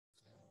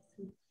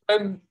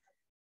And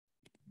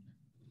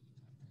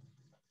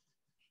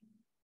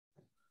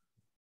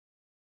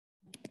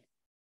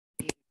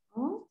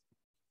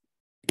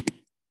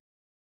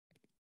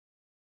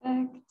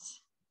perfect.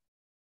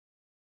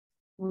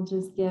 We'll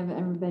just give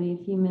everybody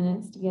a few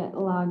minutes to get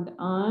logged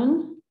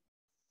on.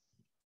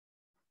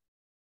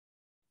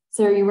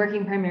 So are you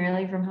working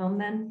primarily from home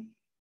then?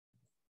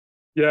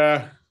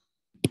 yeah,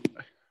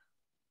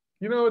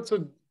 you know, it's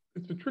a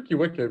tricky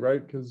wicket,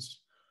 right? Because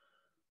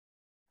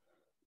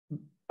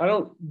I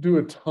don't do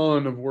a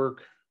ton of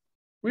work.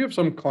 We have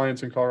some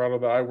clients in Colorado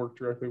that I work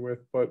directly with,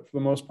 but for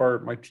the most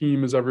part, my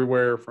team is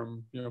everywhere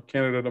from, you know,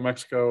 Canada to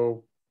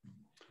Mexico.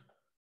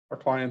 Our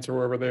clients are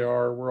wherever they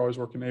are. We're always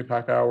working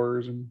APAC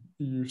hours and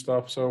EU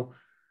stuff. So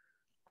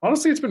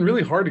honestly, it's been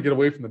really hard to get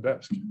away from the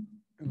desk.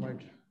 And like,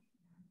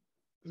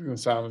 this is going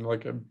to sound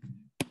like an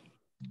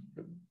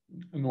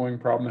annoying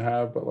problem to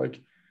have, but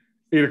like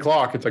 8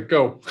 o'clock, it's like,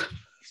 go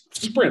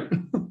sprint.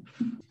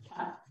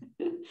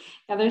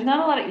 Yeah, there's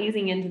not a lot of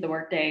easing into the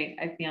workday,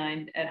 I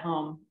find, at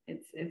home.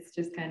 It's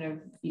just kind of,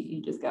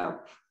 you just go.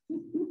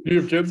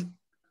 You have kids?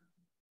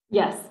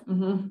 Yes.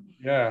 Mm-hmm.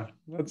 Yeah,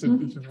 that's it.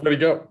 It's just ready to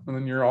go. And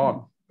then you're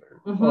on.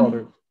 Mm-hmm. Oh,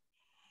 the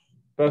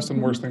best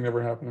and worst thing that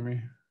ever happened to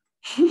me.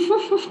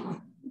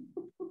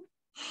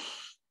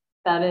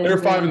 That is. They're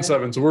 5 and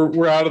 7. So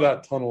we're out of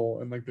that tunnel,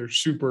 and like they're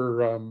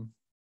super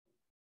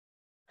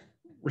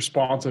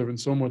responsive and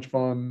so much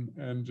fun,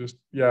 and just,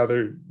 yeah,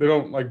 they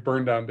don't like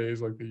burn down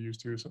days like they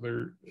used to. So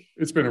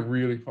it's been a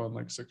really fun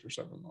like 6 or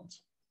 7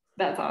 months.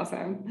 That's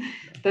awesome. Yeah.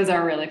 Those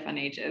are really fun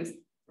ages.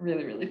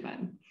 Really, really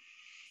fun.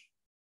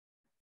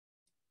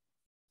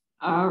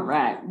 All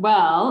right.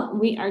 Well,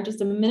 we are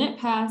just a minute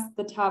past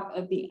the top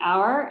of the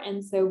hour,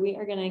 and so we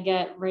are going to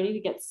get ready to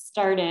get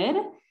started.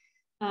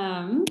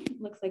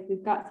 Looks like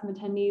we've got some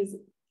attendees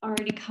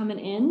already coming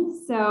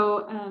in.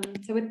 So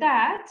with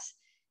that,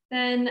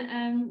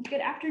 then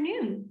good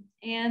afternoon,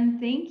 and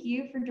thank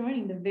you for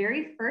joining the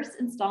very first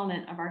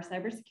installment of our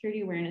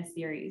Cybersecurity Awareness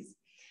Series.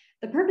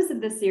 The purpose of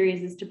this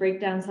series is to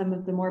break down some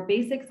of the more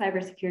basic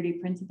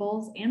cybersecurity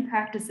principles and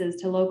practices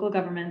to local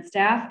government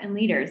staff and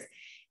leaders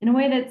in a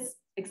way that's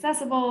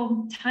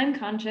accessible, time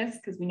conscious,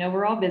 because we know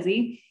we're all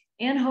busy,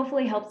 and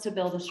hopefully helps to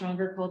build a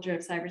stronger culture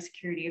of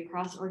cybersecurity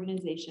across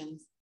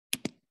organizations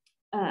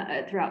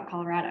throughout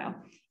Colorado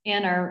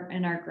and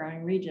our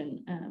growing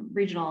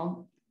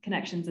regional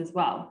connections as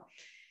well.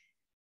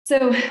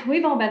 So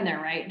we've all been there,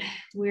 right?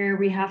 Where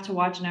we have to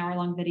watch an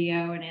hour-long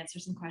video and answer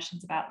some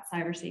questions about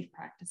cyber safe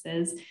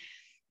practices.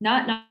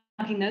 Not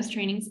knocking those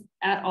trainings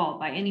at all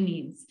by any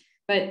means,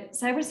 but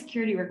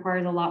cybersecurity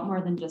requires a lot more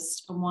than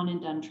just a one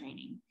and done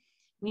training.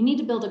 We need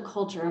to build a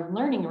culture of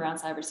learning around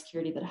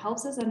cybersecurity that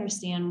helps us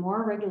understand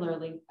more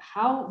regularly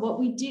how what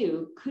we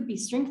do could be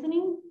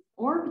strengthening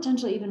or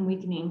potentially even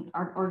weakening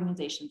our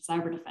organization's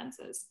cyber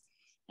defenses.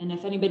 And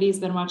if anybody's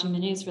been watching the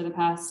news for the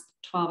past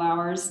 12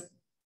 hours,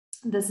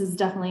 this is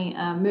definitely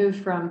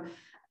moved from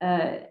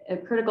a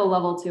critical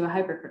level to a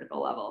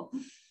hypercritical level.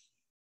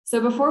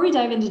 So before we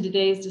dive into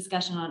today's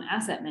discussion on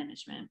asset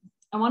management,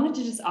 I wanted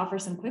to just offer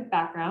some quick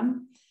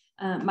background.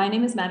 My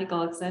name is Maddie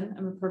Gullickson.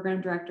 I'm a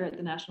program director at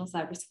the National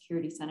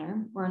Cybersecurity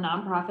Center. We're a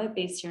nonprofit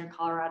based here in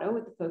Colorado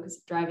with the focus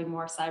of driving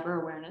more cyber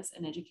awareness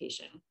and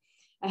education.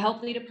 I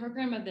help lead a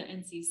program of the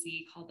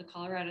NCC called the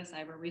Colorado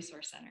Cyber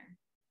Resource Center.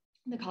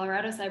 The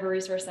Colorado Cyber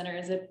Resource Center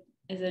is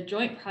a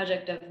joint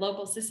project of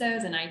local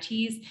CISOs and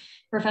ITs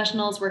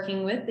professionals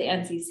working with the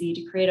NCC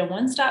to create a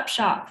one-stop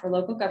shop for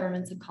local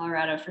governments in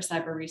Colorado for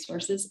cyber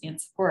resources and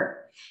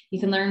support.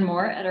 You can learn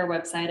more at our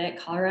website at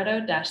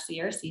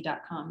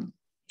colorado-crc.com.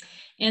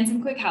 And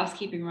some quick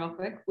housekeeping real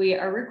quick. We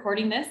are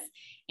recording this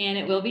and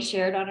it will be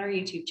shared on our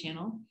YouTube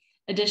channel.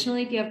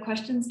 Additionally, if you have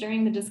questions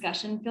during the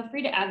discussion, feel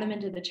free to add them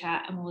into the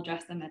chat and we'll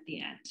address them at the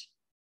end.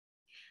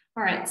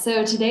 All right,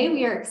 so today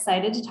we are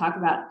excited to talk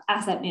about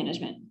asset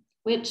management,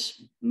 which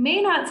may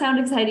not sound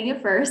exciting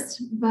at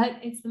first, but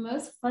it's the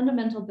most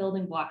fundamental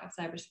building block of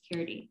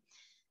cybersecurity.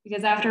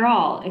 Because after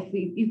all,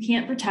 you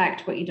can't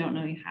protect what you don't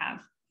know you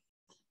have.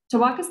 To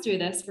walk us through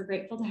this, we're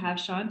grateful to have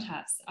Sean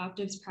Tufts,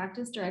 Optiv's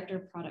Practice Director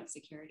of Product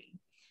Security.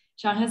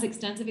 Sean has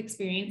extensive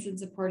experience in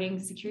supporting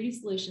security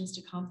solutions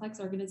to complex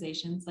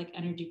organizations like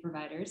energy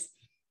providers.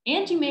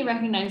 And you may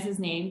recognize his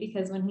name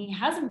because when he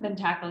hasn't been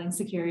tackling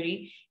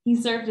security, he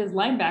served as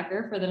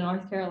linebacker for the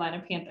North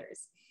Carolina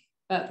Panthers.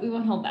 But we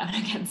won't hold that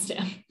against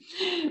him.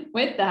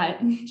 With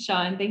that,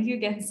 Sean, thank you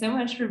again so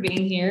much for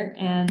being here,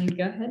 and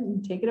go ahead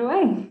and take it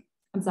away.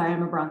 I'm sorry,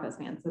 I'm a Broncos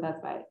fan, so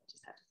that's why I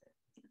just had to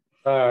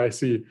say. I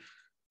see.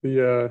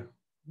 The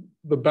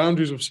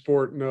boundaries of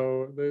sport,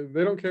 no,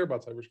 they don't care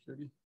about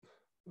cybersecurity.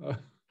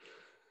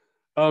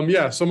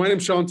 Yeah, so my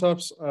name's Sean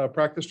Tufts,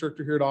 practice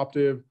director here at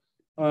Optiv.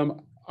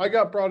 I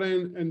got brought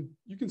in, and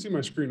you can see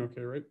my screen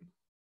okay, right?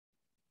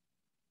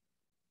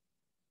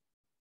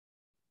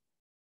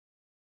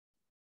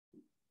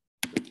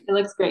 It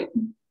looks great.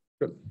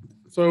 Good.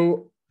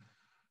 So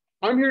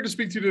I'm here to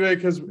speak to you today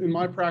because in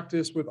my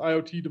practice with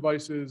IoT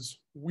devices,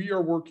 we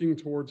are working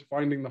towards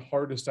finding the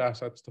hardest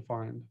assets to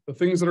find, the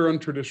things that are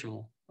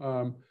untraditional.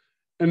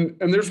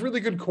 And there's really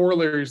good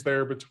corollaries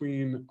there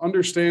between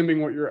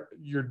understanding what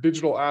your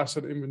digital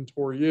asset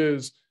inventory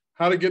is,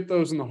 how to get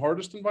those in the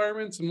hardest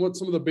environments, and what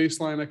some of the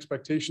baseline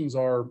expectations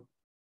are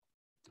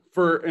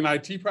for an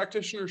IT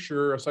practitioner,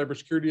 sure, a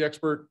cybersecurity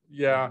expert,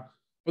 yeah,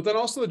 but then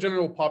also the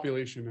general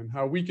population and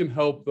how we can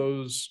help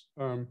those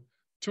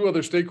two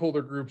other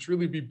stakeholder groups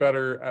really be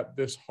better at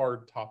this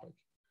hard topic.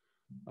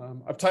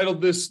 I've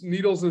titled this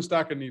Needles in a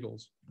Stack of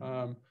Needles.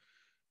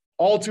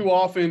 All too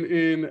often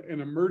in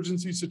an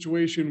emergency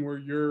situation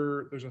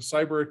where there's a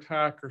cyber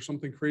attack or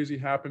something crazy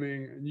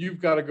happening, and you've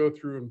got to go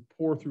through and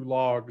pour through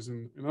logs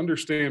and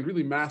understand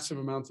really massive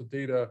amounts of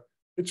data,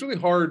 it's really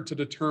hard to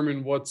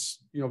determine what's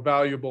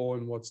valuable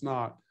and what's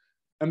not.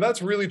 And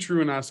that's really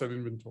true in asset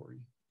inventory.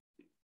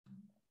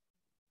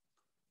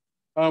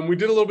 We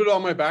did a little bit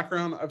on my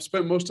background. I've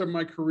spent most of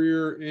my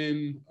career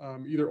in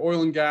either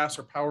oil and gas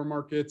or power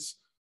markets.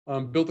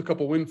 Built a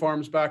couple wind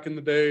farms back in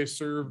the day,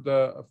 served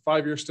a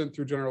 5-year stint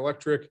through General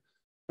Electric,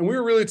 and we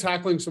were really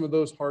tackling some of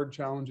those hard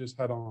challenges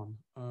head on.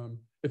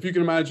 If you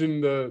can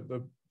imagine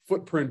the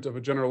footprint of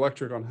a General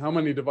Electric on how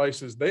many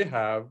devices they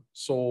have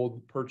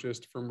sold,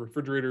 purchased, from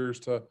refrigerators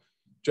to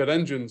jet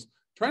engines,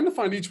 trying to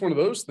find each one of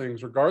those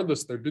things,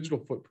 regardless of their digital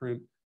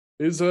footprint,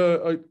 is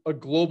a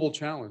global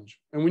challenge.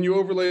 And when you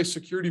overlay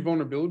security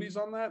vulnerabilities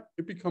on that,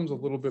 it becomes a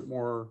little bit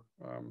more,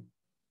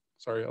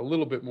 a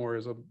little bit more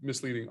is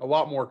misleading, a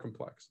lot more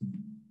complex.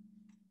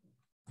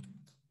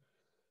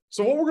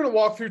 So what we're going to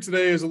walk through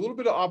today is a little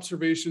bit of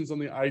observations on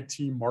the IT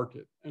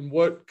market and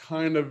what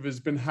kind of has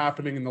been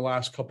happening in the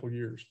last couple of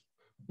years.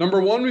 Number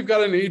one, we've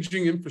got an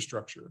aging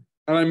infrastructure.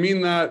 And I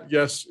mean that,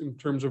 yes, in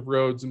terms of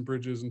roads and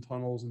bridges and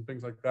tunnels and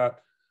things like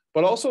that,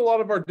 but also a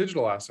lot of our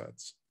digital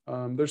assets.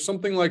 There's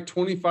something like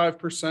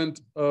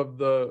 25% of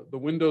the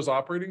Windows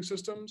operating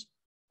systems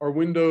are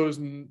Windows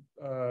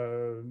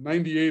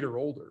 98 or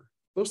older.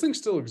 Those things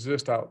still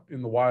exist out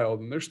in the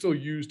wild, and they're still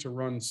used to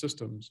run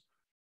systems.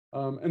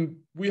 And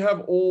we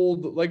have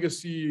old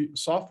legacy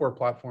software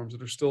platforms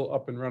that are still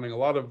up and running. A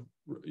lot of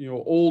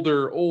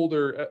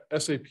older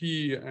SAP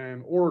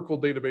and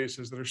Oracle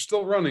databases that are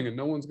still running, and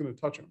no one's going to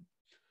touch them.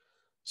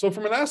 So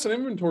from an asset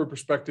inventory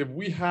perspective,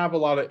 we have a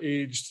lot of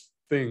aged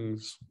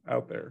things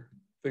out there,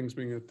 things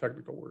being a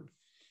technical word.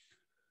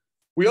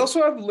 We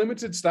also have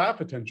limited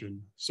staff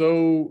attention.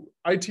 So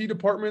IT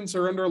departments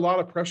are under a lot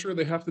of pressure.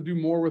 They have to do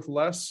more with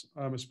less,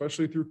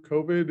 especially through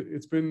COVID.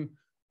 It's been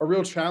a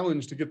real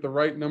challenge to get the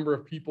right number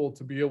of people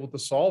to be able to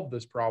solve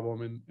this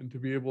problem and to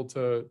be able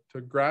to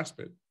grasp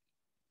it.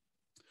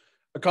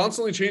 A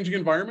constantly changing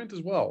environment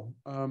as well.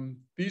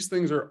 These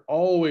things are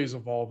always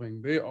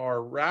evolving. They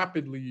are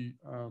rapidly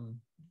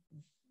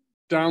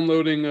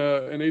downloading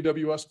an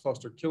AWS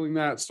cluster, killing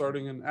that,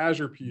 starting an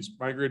Azure piece,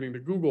 migrating to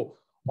Google.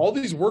 All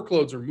these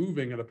workloads are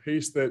moving at a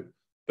pace that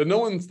no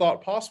one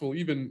thought possible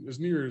even as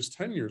near as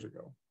 10 years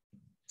ago.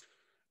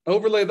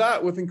 Overlay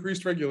that with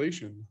increased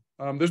regulation.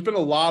 There's been a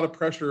lot of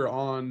pressure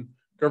on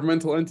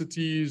governmental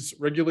entities,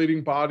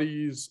 regulating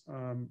bodies,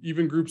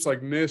 even groups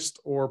like NIST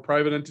or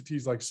private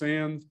entities like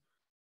SANS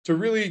to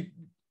really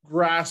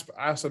grasp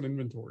asset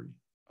inventory.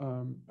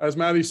 As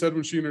Maddie said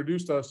when she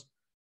introduced us,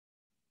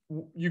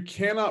 you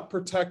cannot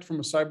protect from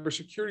a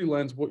cybersecurity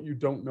lens what you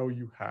don't know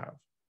you have.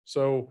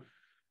 So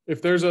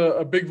if there's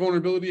a big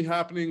vulnerability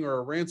happening or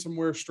a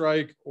ransomware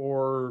strike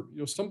or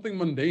something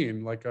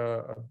mundane like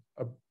a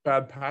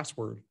bad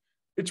password,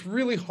 it's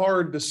really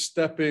hard to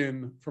step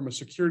in from a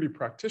security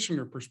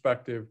practitioner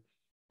perspective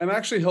and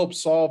actually help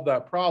solve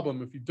that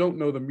problem if you don't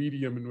know the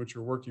medium in which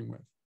you're working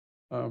with.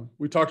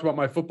 We talked about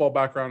my football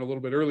background a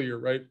little bit earlier,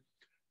 right?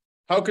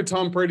 How could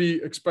Tom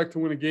Brady expect to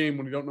win a game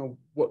when he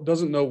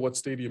doesn't know what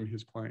stadium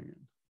he's playing in?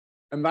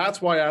 And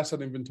that's why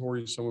asset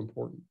inventory is so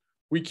important.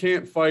 We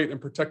can't fight and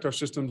protect our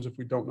systems if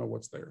we don't know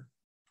what's there.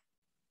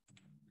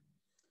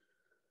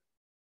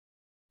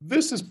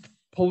 This is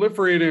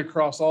proliferating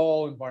across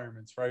all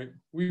environments, right?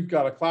 We've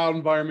got a cloud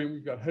environment,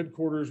 we've got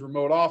headquarters,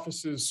 remote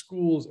offices,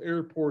 schools,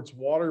 airports,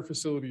 water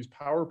facilities,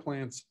 power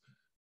plants.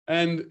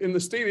 And in the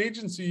state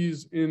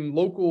agencies, in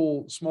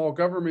local small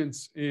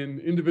governments, in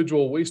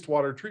individual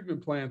wastewater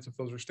treatment plants, if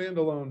those are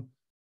standalone,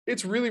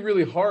 it's really,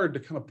 really hard to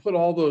kind of put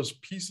all those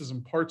pieces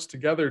and parts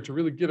together to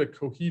really get a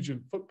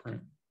cohesive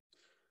footprint.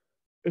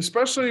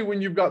 Especially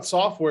when you've got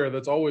software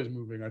that's always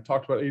moving. I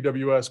talked about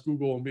AWS,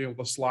 Google, and being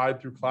able to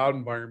slide through cloud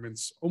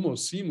environments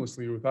almost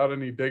seamlessly without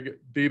any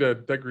data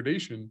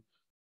degradation.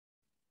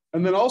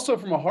 And then also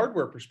from a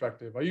hardware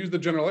perspective, I used the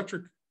General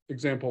Electric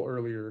example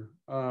earlier.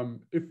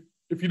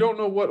 If you don't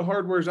know what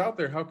hardware is out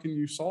there, how can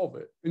you solve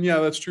it? And yeah,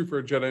 that's true for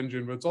a jet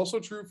engine, but it's also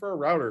true for a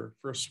router,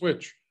 for a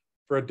switch,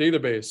 for a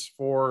database,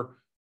 for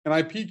an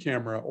IP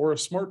camera, or a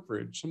smart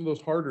fridge, some of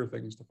those harder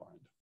things to find.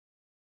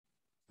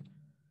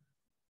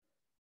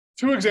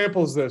 Two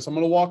examples of this. I'm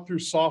going to walk through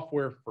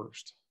software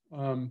first.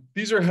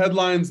 These are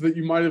headlines that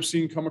you might have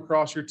seen come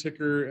across your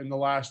ticker in the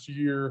last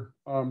year.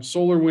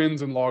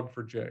 SolarWinds and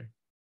Log4j.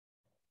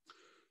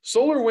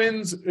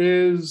 SolarWinds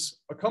is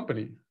a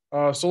company.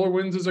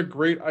 SolarWinds is a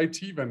great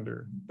IT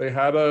vendor. They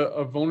had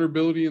a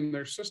vulnerability in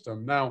their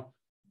system. Now,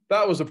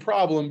 that was a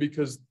problem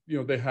because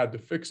they had to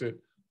fix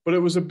it. But it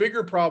was a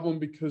bigger problem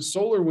because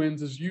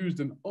SolarWinds is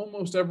used in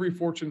almost every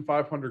Fortune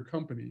 500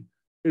 company.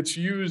 It's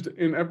used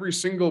in every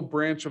single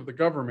branch of the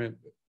government.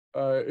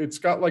 It's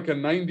got like a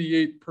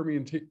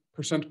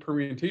 98%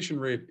 permutation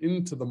rate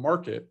into the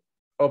market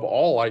of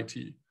all IT.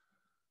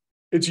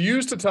 It's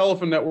used to tell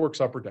if a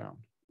network's up or down.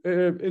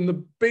 In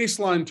the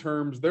baseline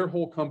terms, their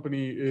whole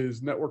company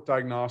is network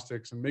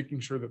diagnostics and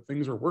making sure that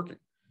things are working.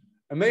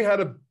 And they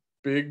had a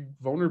big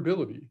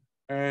vulnerability.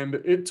 And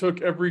it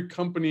took every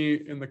company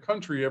in the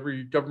country,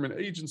 every government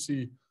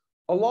agency,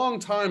 a long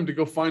time to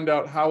go find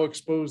out how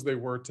exposed they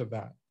were to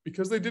that,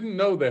 because they didn't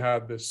know they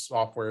had this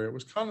software. It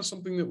was kind of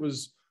something that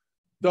was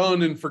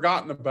done and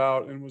forgotten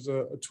about and was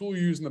a tool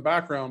used in the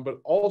background, but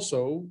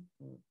also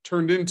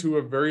turned into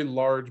a very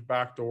large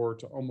backdoor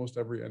to almost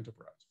every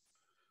enterprise.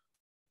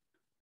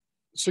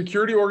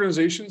 Security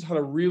organizations had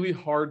a really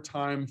hard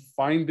time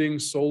finding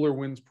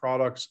SolarWinds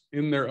products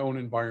in their own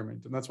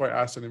environment, and that's why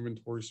asset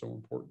inventory is so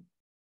important.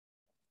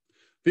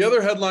 The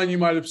other headline you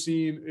might have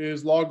seen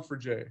is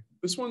Log4j.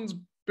 This one's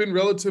been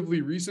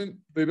relatively recent.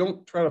 They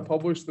don't try to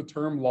publish the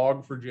term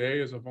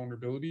Log4j as a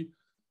vulnerability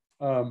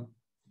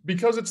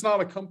because it's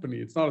not a company,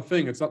 it's not a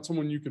thing, it's not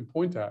someone you can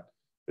point at.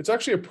 It's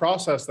actually a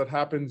process that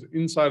happens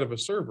inside of a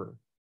server.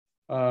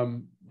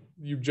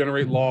 You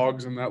generate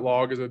logs, and that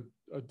log is a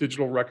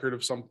digital record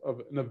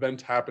of an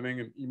event happening,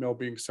 an email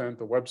being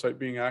sent, a website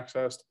being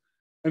accessed,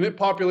 and it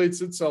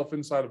populates itself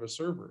inside of a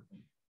server.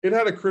 It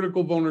had a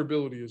critical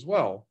vulnerability as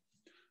well.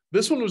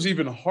 This one was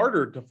even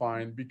harder to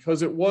find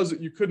because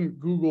you couldn't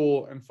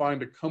Google and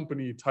find a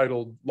company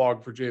titled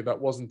Log4j. That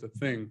wasn't a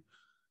thing.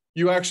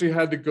 You actually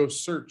had to go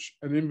search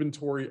and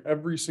inventory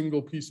every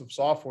single piece of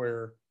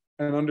software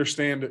and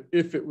understand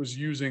if it was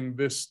using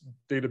this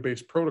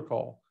database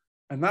protocol.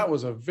 And that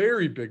was a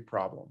very big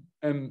problem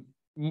and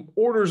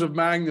orders of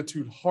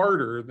magnitude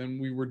harder than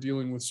we were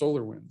dealing with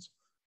SolarWinds.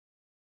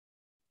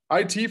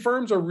 IT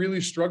firms are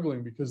really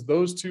struggling because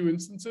those two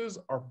instances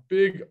are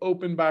big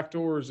open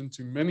backdoors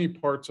into many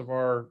parts of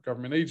our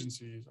government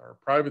agencies, our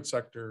private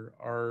sector,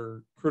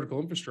 our critical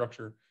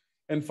infrastructure.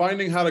 And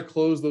finding how to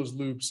close those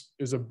loops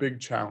is a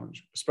big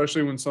challenge,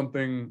 especially when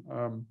something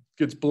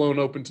gets blown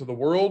open to the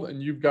world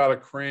and you've got to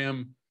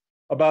cram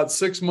about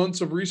 6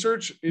 months of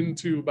research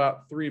into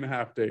about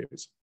 3.5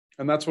 days.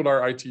 And that's what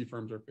our IT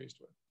firms are faced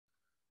with.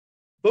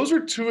 Those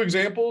are two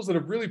examples that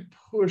have really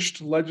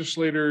pushed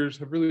legislators,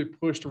 have really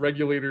pushed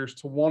regulators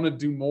to want to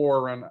do more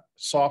around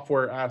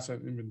software asset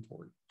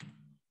inventory.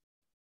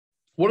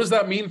 What does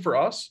that mean for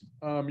us?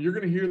 You're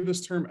going to hear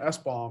this term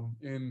SBOM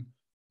in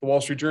the Wall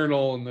Street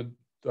Journal and the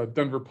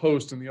Denver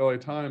Post and the LA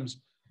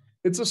Times.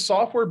 It's a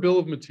software bill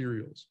of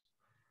materials.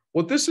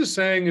 What this is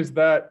saying is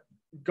that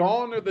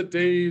gone are the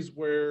days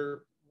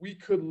where we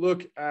could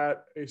look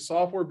at a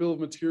software bill of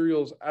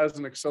materials as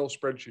an Excel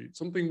spreadsheet,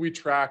 something we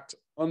tracked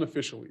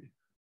unofficially.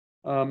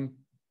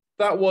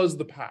 That was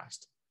the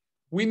past.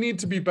 We need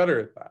to be better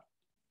at that.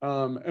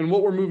 And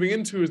what we're moving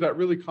into is that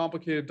really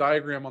complicated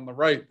diagram on the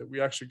right that we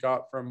actually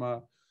got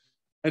from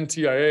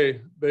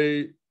NTIA.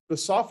 The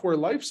software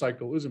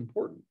lifecycle is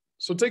important.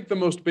 So take the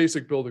most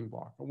basic building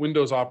block, a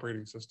Windows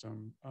operating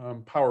system,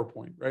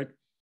 PowerPoint, right?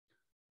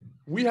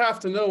 We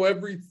have to know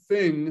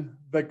everything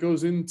that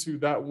goes into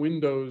that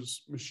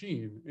Windows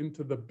machine,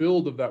 into the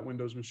build of that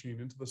Windows machine,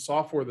 into the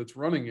software that's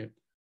running it.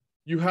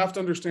 You have to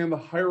understand the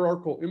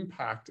hierarchical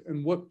impact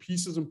and what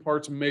pieces and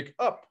parts make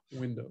up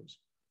Windows.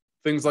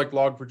 Things like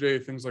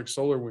Log4j, things like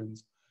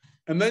SolarWinds.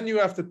 And then you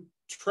have to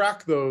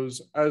track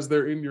those as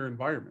they're in your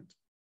environment.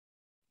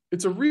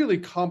 It's a really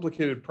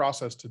complicated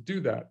process to do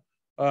that.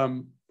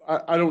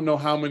 I don't know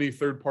how many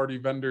third-party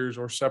vendors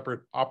or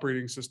separate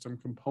operating system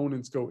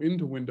components go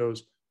into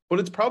Windows, but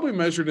it's probably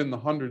measured in the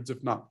hundreds,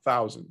 if not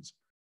thousands.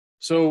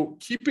 So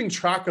keeping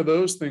track of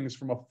those things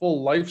from a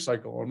full life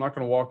cycle, I'm not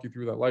going to walk you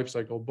through that life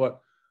cycle, but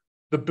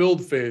the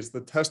build phase,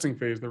 the testing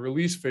phase, the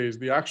release phase,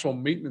 the actual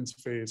maintenance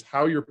phase,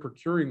 how you're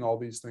procuring all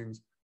these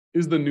things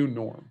is the new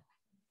norm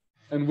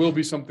and will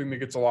be something that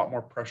gets a lot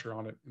more pressure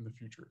on it in the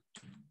future.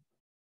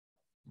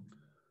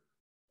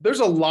 There's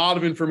a lot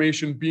of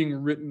information being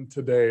written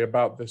today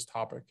about this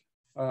topic.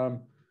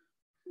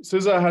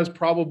 CISA has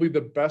probably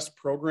the best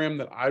program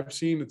that I've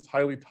seen. It's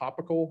highly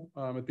topical.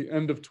 At the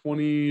end of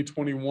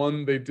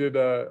 2021, they did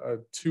 2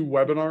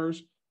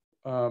 webinars.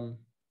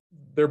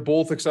 They're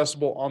both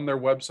accessible on their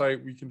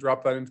website. We can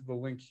drop that into the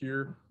link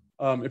here.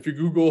 If you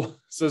Google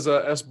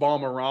CISA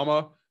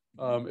SBOM-orama,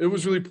 it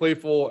was really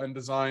playful and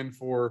designed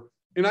for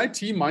an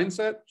IT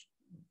mindset,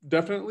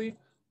 definitely,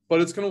 but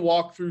it's going to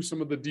walk through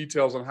some of the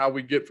details on how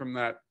we get from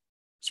that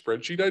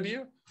spreadsheet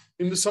idea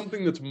into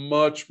something that's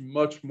much,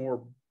 much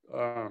more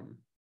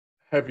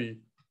heavy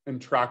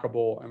and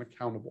trackable and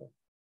accountable.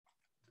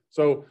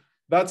 So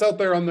that's out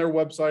there on their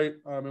website,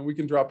 and we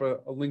can drop a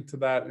link to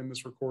that in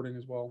this recording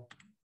as well.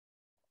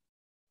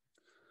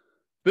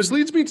 This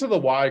leads me to the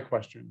why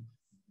question.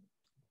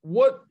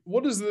 What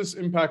does this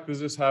impact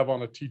does this have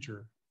on a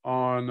teacher,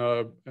 on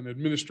an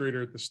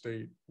administrator at the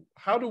state?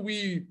 How do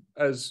we,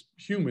 as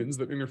humans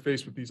that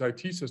interface with these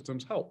IT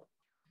systems, help?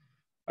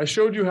 I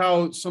showed you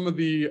how some of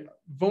the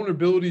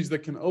vulnerabilities that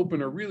can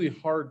open are really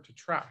hard to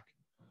track.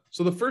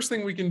 So the first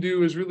thing we can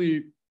do is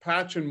really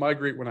patch and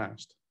migrate when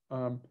asked.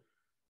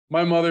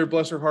 My mother,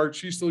 bless her heart,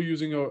 she's still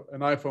using an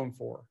iPhone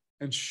 4,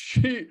 and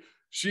she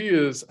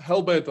is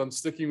hell-bent on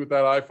sticking with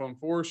that iPhone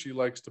 4. She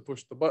likes to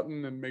push the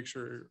button and make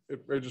sure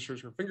it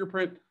registers her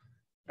fingerprint.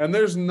 And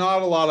there's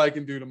not a lot I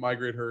can do to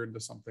migrate her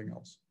into something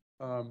else.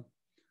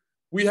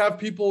 We have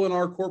people in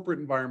our corporate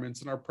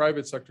environments, in our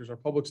private sectors, our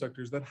public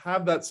sectors, that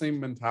have that same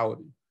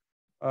mentality.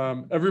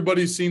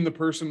 Everybody's seen the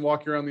person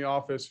walking around the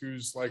office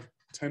whose like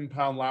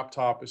 10-pound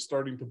laptop is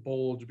starting to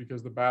bulge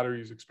because the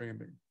battery is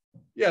expanding.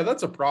 Yeah,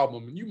 that's a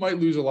problem. And you might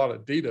lose a lot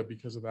of data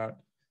because of that.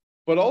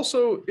 But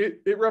also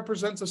it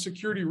represents a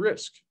security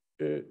risk.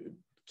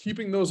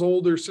 Keeping those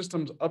older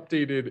systems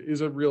updated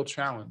is a real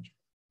challenge.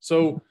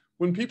 So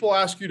when people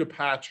ask you to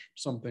patch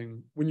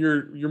something, when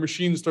your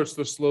machine starts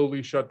to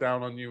slowly shut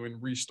down on you and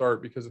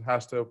restart because it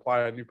has to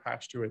apply a new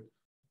patch to it,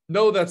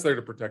 know that's there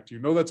to protect you.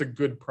 Know that's a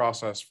good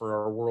process for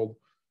our world.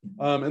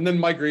 And then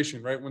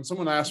migration, right? When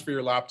someone asks for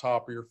your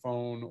laptop or your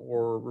phone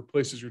or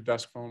replaces your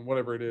desk phone,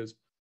 whatever it is,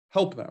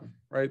 help them,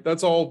 right?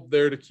 That's all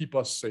there to keep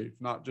us safe,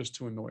 not just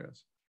to annoy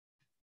us.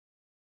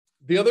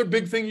 The other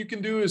big thing you can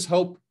do is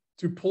help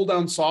to pull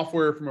down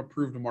software from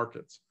approved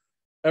markets.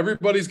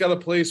 Everybody's got a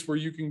place where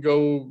you can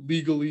go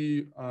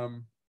legally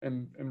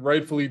and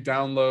rightfully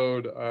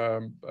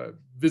download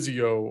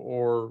Visio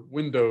or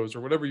Windows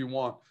or whatever you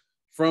want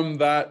from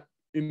that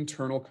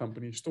internal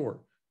company store.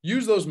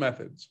 Use those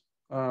methods.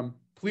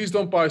 Please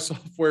don't buy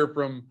software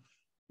from,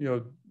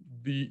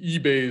 the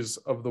eBays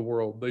of the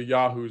world, the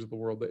Yahoos of the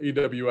world, the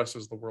AWSs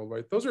of the world,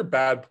 right? Those are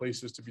bad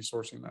places to be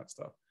sourcing that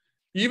stuff.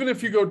 Even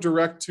if you go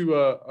direct to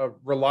a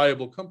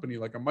reliable company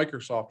like a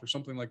Microsoft or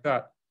something like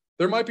that,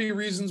 there might be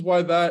reasons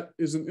why that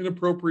is an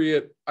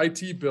inappropriate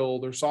IT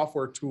build or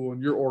software tool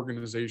in your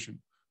organization.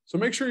 So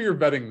make sure you're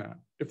vetting that.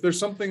 If there's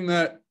something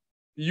that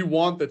you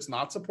want that's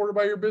not supported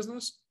by your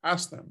business,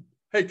 ask them,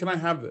 hey, can I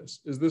have this?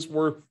 Is this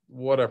worth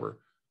whatever?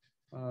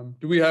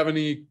 Do we have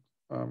any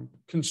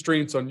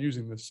constraints on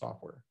using this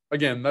software?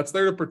 Again, that's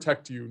there to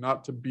protect you,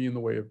 not to be in the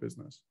way of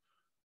business.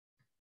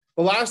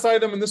 The last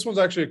item, and this one's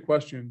actually a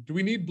question, do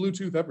we need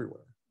Bluetooth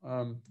everywhere?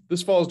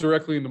 This falls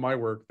directly into my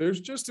work.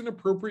 There's just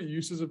inappropriate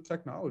uses of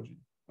technology.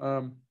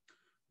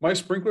 My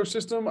sprinkler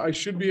system, I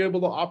should be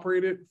able to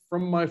operate it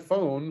from my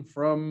phone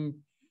from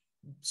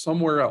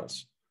somewhere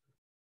else.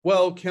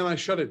 Well, can I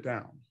shut it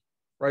down?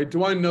 Right?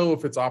 Do I know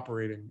if it's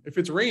operating? If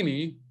it's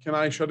rainy, can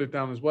I shut it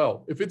down as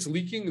well? If it's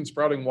leaking and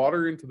sprouting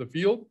water into the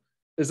field,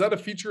 is that a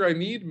feature I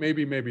need?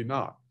 Maybe, maybe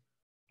not.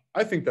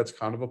 I think that's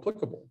kind of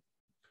applicable.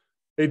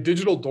 A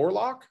digital door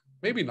lock?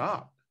 Maybe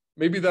not.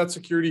 Maybe that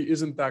security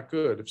isn't that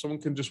good. If someone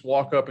can just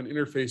walk up and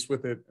interface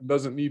with it and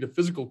doesn't need a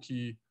physical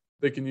key,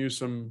 they can use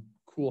some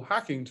cool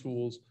hacking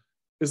tools.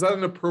 Is that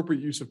an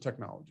appropriate use of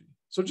technology?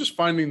 So just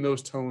finding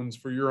those tones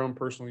for your own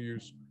personal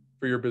use,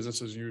 for your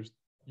business's use.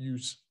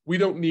 We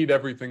don't need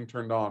everything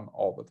turned on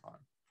all the time.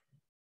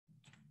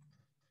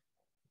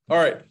 All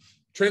right,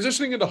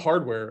 transitioning into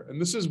hardware,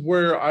 and this is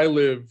where I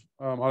live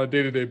on a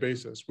day-to-day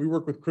basis. We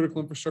work with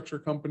critical infrastructure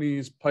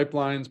companies,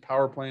 pipelines,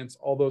 power plants,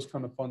 all those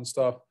kind of fun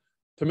stuff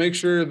to make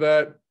sure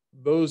that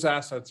those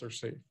assets are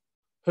safe.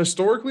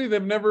 Historically,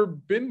 they've never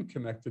been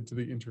connected to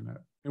the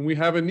internet, and we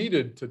haven't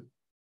needed to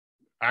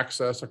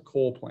access a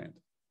coal plant.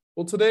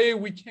 Well, today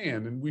we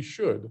can, and we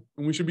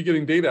should be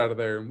getting data out of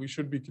there, and we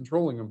should be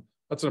controlling them.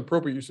 That's an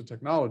appropriate use of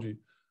technology,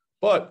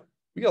 but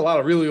we got a lot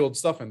of really old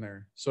stuff in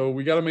there. So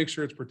we got to make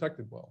sure it's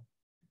protected well.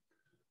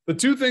 The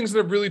two things that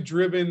have really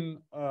driven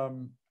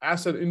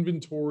asset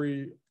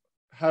inventory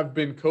have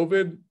been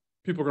COVID.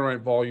 People are going to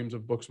write volumes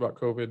of books about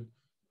COVID,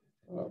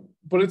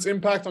 but its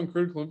impact on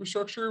critical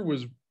infrastructure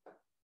was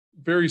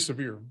very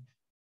severe.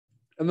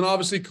 And then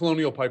obviously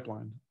Colonial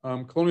Pipeline.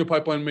 Colonial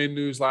Pipeline made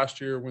news last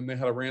year when they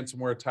had a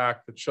ransomware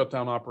attack that shut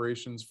down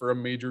operations for a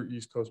major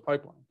East Coast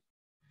pipeline.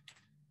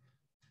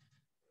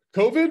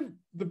 COVID,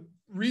 the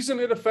reason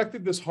it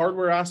affected this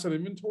hardware asset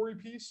inventory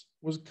piece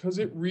was because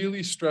it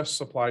really stressed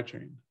supply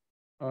chain.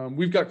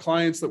 We've got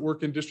clients that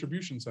work in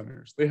distribution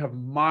centers. They have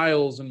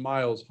miles and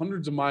miles,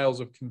 hundreds of miles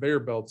of conveyor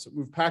belts that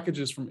move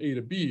packages from A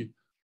to B.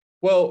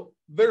 Well,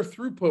 their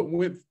throughput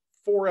went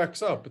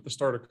 4x up at the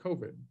start of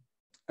COVID,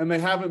 and they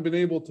haven't been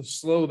able to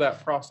slow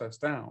that process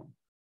down.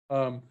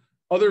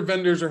 Other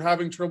vendors are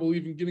having trouble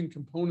even getting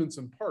components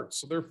and parts,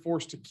 so they're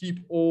forced to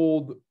keep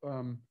old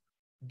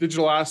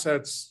digital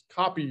assets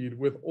copied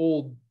with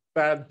old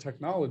bad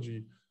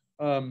technology.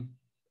 And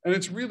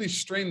it's really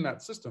strained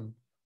that system.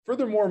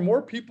 Furthermore,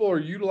 more people are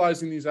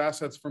utilizing these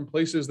assets from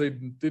places they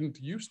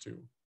didn't used to.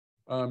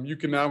 You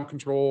can now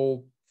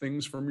control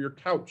things from your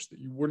couch that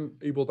you weren't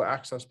able to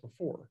access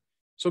before.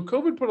 So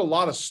COVID put a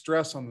lot of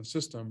stress on the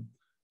system,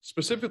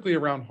 specifically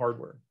around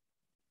hardware.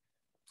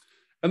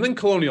 And then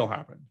Colonial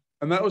happened,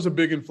 and that was a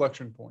big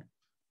inflection point.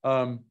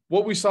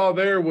 What we saw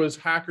there was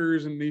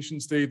hackers and nation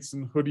states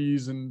and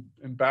hoodies and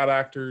bad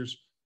actors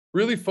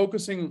really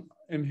focusing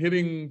and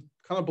hitting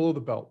kind of below the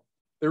belt.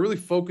 They're really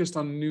focused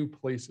on new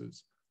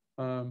places.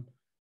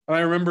 And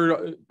I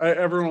remember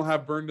everyone will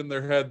have burned in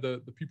their head the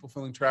people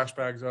filling trash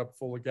bags up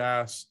full of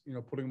gas,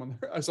 putting them on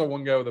there. I saw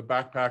one guy with a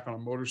backpack on a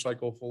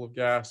motorcycle full of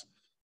gas.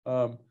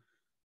 That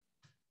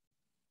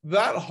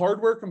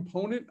hardware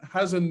component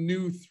has a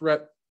new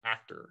threat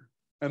actor.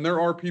 And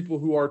there are people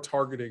who are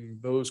targeting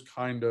those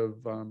kind of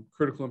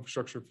critical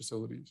infrastructure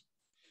facilities.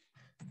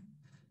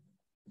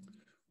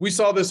 We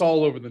saw this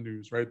all over the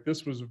news, right?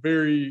 This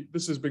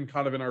has been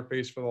kind of in our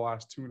face for the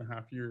last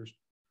 2.5 years.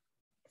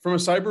 From a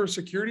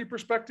cybersecurity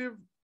perspective,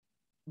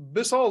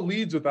 this all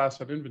leads with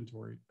asset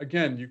inventory.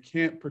 Again, you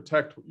can't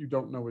protect what you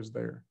don't know is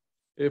there.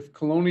 If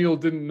Colonial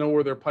didn't know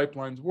where their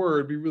pipelines were,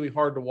 it'd be really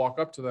hard to walk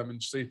up to them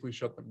and safely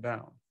shut them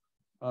down.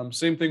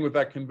 Same thing with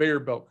that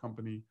conveyor belt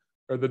company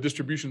or the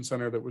distribution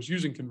center that was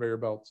using conveyor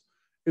belts.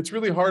 It's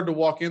really hard to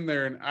walk in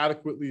there and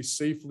adequately,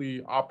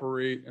 safely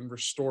operate and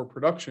restore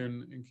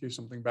production in case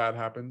something bad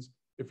happens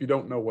if you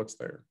don't know what's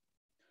there.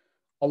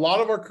 A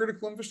lot of our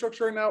critical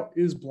infrastructure right now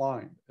is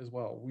blind as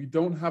well. We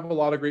don't have a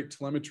lot of great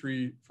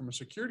telemetry from a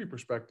security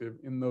perspective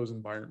in those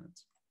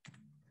environments.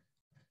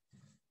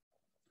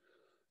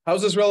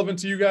 How's this relevant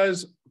to you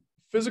guys?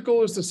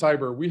 Physical is to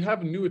cyber. We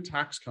have new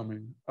attacks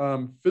coming.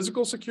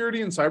 Physical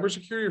security and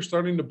cybersecurity are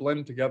starting to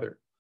blend together.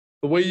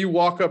 The way you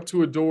walk up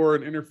to a door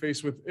and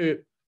interface with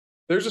it,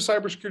 there's a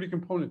cybersecurity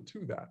component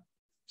to that.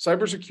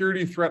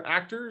 Cybersecurity threat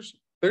actors,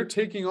 they're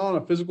taking on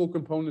a physical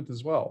component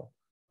as well.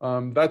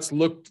 That's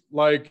looked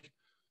like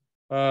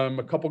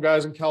a couple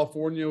guys in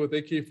California with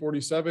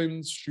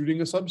AK-47s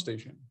shooting a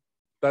substation.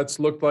 That's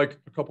looked like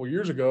a couple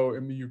years ago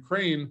in the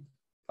Ukraine,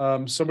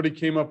 somebody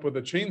came up with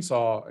a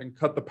chainsaw and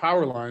cut the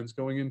power lines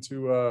going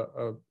into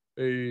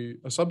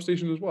a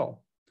substation as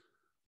well.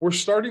 We're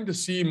starting to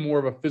see more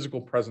of a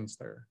physical presence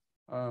there.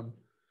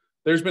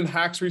 There's been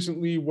hacks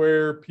recently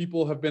where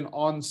people have been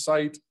on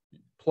site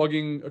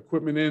plugging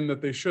equipment in that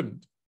they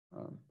shouldn't.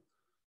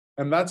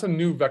 And that's a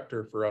new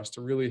vector for us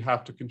to really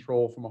have to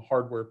control from a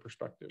hardware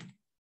perspective.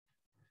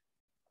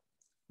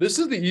 This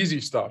is the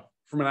easy stuff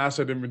from an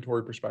asset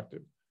inventory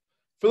perspective.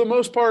 For the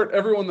most part,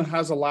 everyone that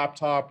has a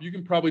laptop, you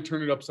can probably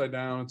turn it upside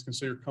down. It's going to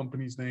say your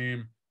company's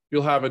name.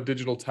 You'll have a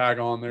digital tag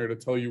on there to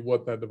tell you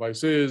what that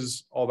device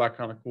is, all that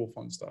kind of cool,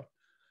 fun stuff.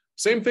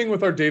 Same thing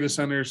with our data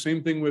centers,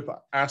 same thing with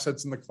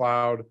assets in the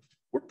cloud.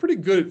 We're pretty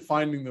good at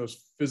finding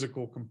those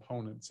physical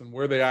components and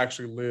where they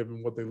actually live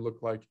and what they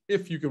look like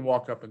if you can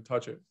walk up and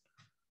touch it.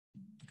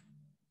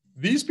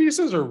 These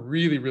pieces are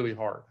really, really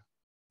hard.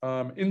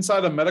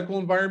 Inside a medical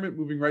environment,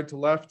 moving right to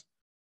left,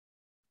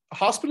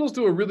 hospitals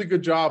do a really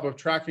good job of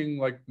tracking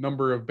like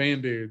number of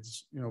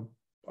Band-Aids,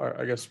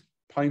 I guess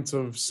pints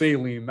of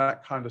saline,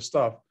 that kind of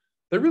stuff.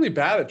 They're really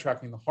bad at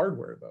tracking the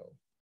hardware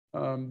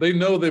though. They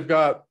know they've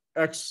got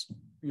X,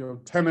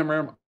 10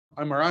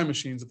 MRI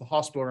machines at the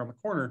hospital around the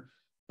corner,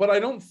 but I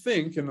don't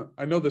think, and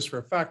I know this for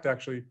a fact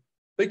actually,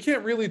 they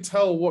can't really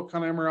tell what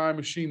kind of MRI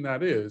machine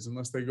that is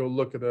unless they go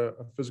look at a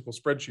physical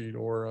spreadsheet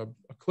or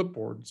a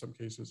clipboard in some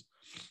cases.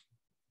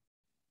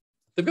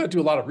 They've got to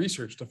do a lot of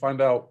research to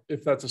find out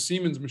if that's a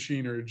Siemens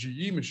machine or a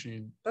GE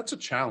machine. That's a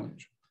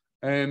challenge.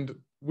 And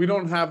we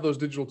don't have those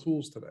digital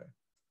tools today.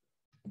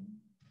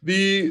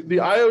 The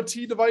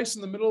IoT device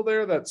in the middle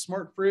there, that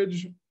smart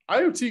fridge,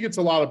 IoT gets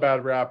a lot of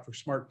bad rap for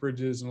smart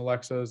fridges and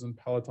Alexas and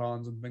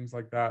Pelotons and things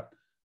like that.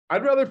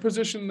 I'd rather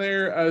position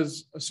there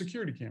as a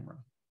security camera.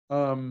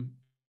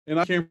 And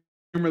I camera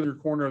in your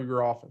corner of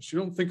your office. You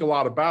don't think a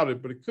lot about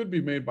it, but it could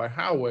be made by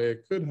Huawei.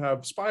 It could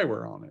have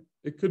spyware on it.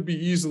 It could be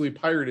easily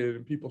pirated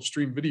and people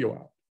stream video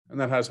out, and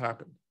that has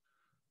happened.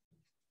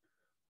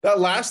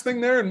 That last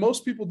thing there, and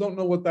most people don't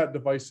know what that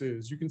device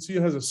is. You can see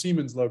it has a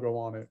Siemens logo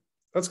on it.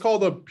 That's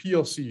called a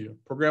PLC,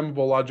 a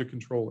programmable logic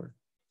controller.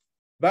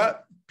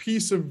 That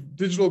piece of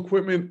digital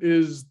equipment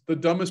is the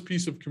dumbest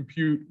piece of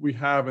compute we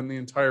have in the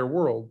entire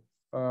world.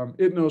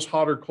 It knows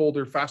hotter,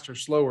 colder, faster,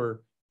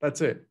 slower. That's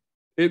it.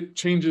 It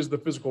changes the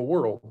physical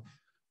world.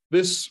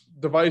 This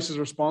device is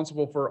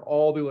responsible for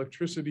all the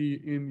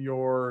electricity in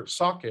your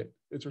socket.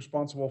 It's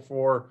responsible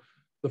for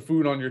the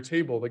food on your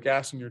table, the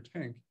gas in your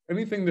tank.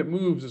 Anything that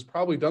moves is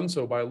probably done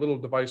so by a little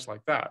device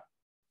like that.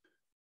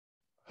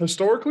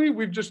 Historically,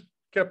 we've just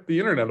kept the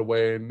internet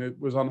away and it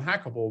was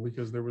unhackable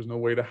because there was no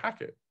way to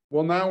hack it.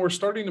 Well, now we're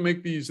starting to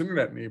make these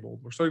internet enabled.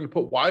 We're starting to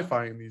put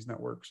Wi-Fi in these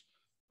networks.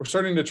 We're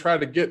starting to try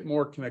to get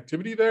more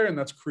connectivity there, and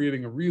that's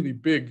creating a really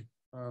big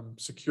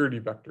security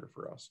vector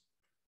for us.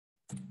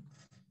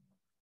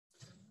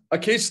 A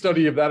case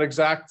study of that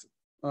exact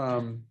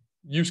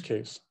use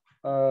case.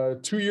 2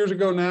 years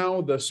ago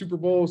now, the Super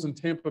Bowl was in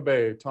Tampa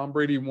Bay. Tom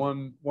Brady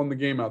won the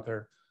game out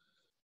there.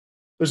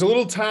 There's a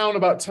little town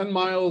about 10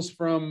 miles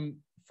from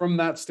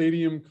that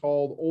stadium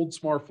called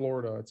Oldsmar,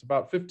 Florida. It's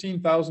about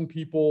 15,000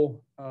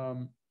 people.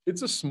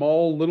 It's a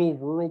small little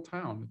rural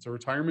town. It's a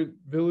retirement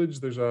village.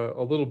 There's a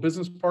little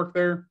business park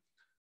there.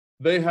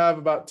 They have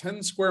about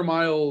 10 square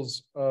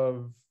miles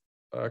of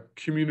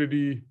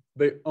community.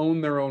 They own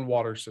their own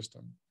water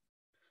system.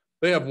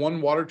 They have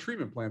one water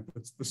treatment plant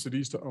that's the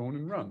city's to own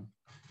and run.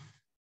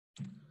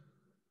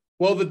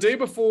 Well,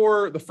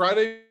 the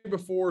Friday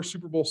before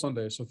Super Bowl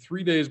Sunday, so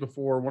 3 days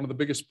before one of the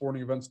biggest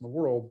sporting events in the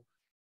world,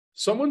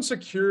 Someone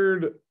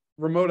secured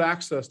remote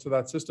access to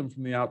that system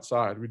from the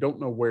outside. We don't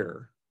know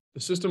where.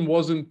 The system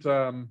wasn't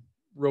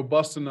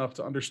robust enough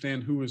to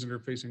understand who was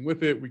interfacing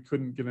with it. We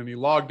couldn't get any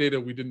log data.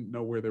 We didn't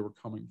know where they were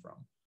coming from.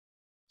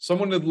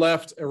 Someone had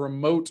left a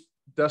remote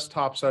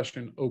desktop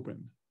session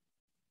open.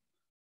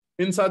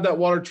 Inside that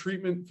water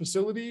treatment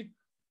facility,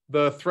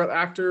 the threat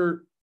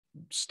actor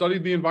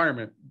studied the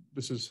environment.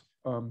 This is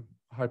a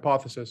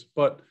hypothesis,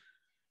 but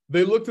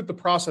they looked at the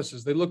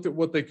processes. They looked at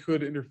what they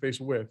could interface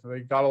with.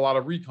 They got a lot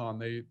of recon.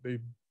 They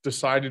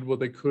decided what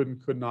they could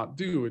and could not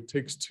do. It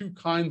takes two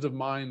kinds of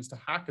minds to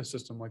hack a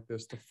system like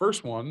this. The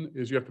first one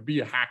is you have to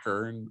be a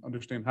hacker and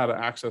understand how to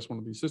access one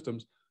of these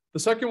systems. The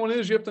second one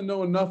is you have to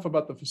know enough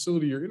about the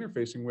facility you're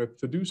interfacing with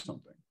to do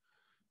something.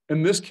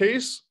 In this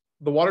case,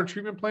 the water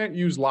treatment plant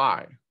used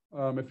lye.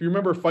 If you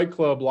remember Fight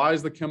Club, lye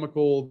is the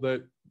chemical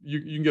that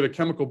you can get a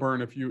chemical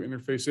burn if you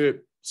interface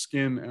it,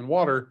 skin and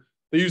water.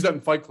 They use that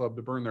in Fight Club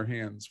to burn their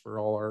hands for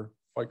all our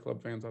Fight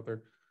Club fans out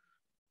there.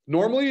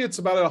 Normally, it's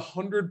about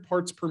 100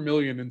 parts per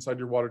million inside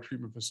your water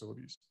treatment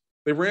facilities.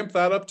 They ramped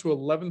that up to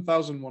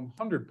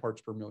 11,100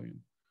 parts per million.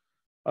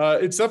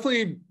 It's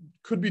definitely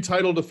could be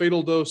titled a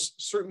fatal dose.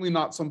 Certainly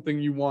not something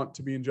you want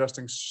to be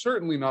ingesting.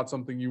 Certainly not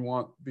something you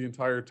want the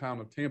entire town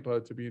of Tampa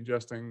to be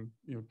ingesting,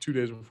 2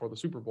 days before the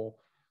Super Bowl.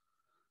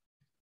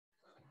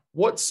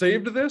 What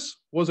saved this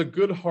was a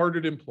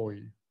good-hearted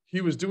employee.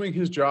 He was doing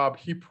his job.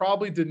 He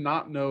probably did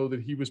not know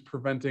that he was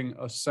preventing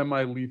a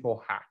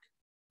semi-lethal hack.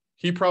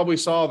 He probably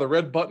saw the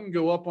red button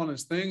go up on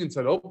his thing and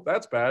said, oh,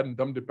 that's bad, and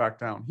dumbed it back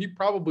down. He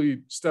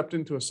probably stepped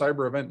into a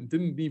cyber event and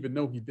didn't even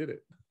know he did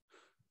it,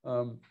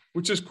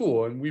 which is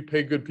cool. And we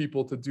pay good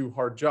people to do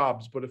hard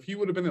jobs. But if he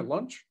would have been at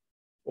lunch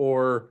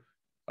or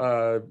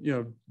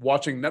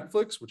watching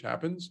Netflix, which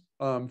happens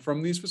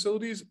from these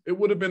facilities, it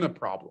would have been a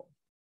problem.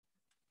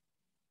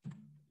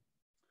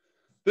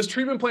 This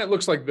treatment plant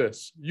looks like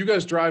this. You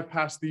guys drive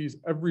past these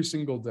every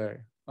single day.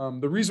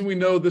 The reason we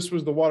know this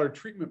was the water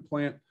treatment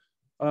plant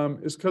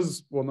is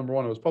because, well, number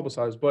one, it was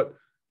publicized, but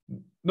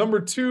number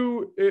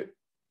two,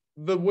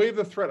 the way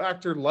the threat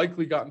actor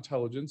likely got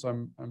intelligence,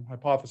 I'm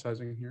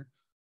hypothesizing here,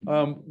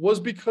 was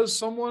because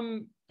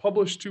someone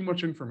published too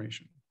much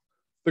information.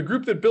 The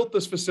group that built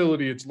this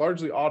facility, it's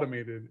largely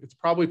automated. It's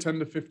probably 10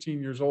 to 15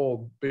 years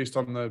old based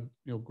on the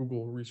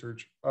Google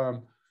research.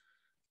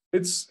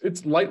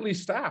 It's lightly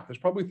staffed. There's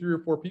probably 3 or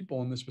 4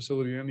 people in this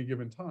facility at any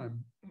given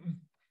time.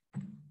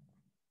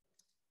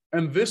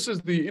 And this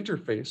is the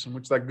interface in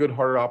which that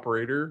good-hearted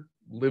operator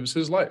lives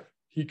his life.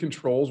 He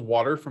controls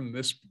water from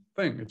this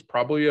thing. It's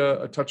probably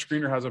a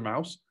touchscreen or has a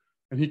mouse,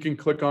 and he can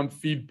click on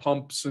feed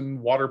pumps and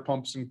water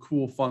pumps and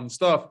cool, fun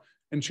stuff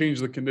and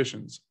change the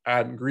conditions,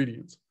 add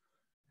ingredients.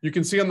 You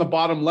can see on the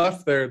bottom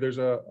left there, there's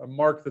a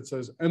mark that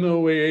says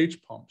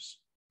NOAH pumps.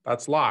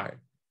 That's lye.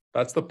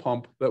 That's the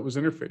pump that was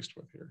interfaced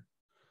with here.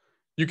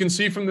 You can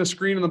see from the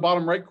screen in the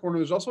bottom right corner,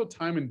 there's also a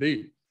time and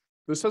date.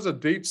 This has a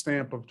date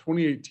stamp of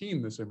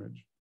 2018, this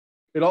image.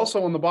 It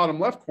also, on the bottom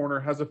left corner,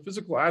 has a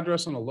physical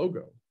address and a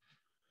logo.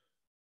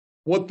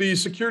 What the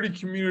security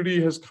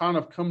community has kind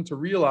of come to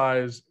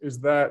realize is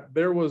that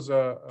there was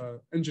a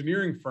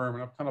engineering firm,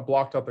 and I've kind of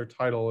blocked out their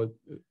title.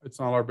 It's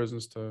not our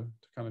business to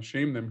kind of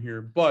shame them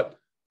here, but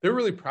they're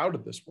really proud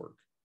of this work.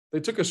 They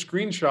took a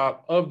screenshot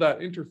of that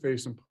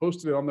interface and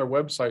posted it on their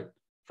website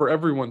for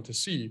everyone to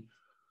see.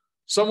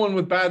 Someone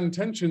with bad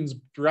intentions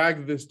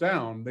dragged this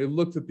down. They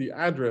looked at the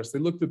address. They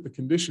looked at the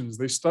conditions.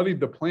 They studied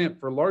the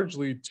plant for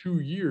largely 2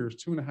 years,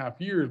 2.5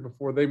 years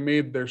before they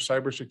made their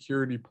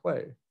cybersecurity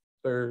play,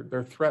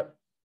 their threat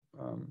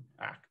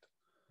act.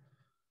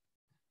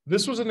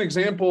 This was an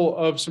example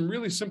of some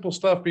really simple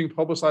stuff being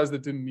publicized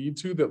that didn't need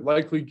to, that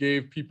likely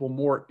gave people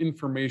more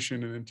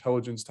information and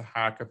intelligence to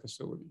hack a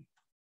facility.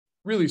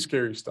 Really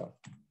scary stuff.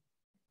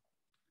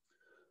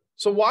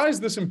 So why is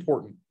this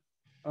important?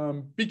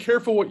 Be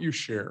careful what you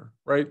share,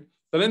 right?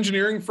 That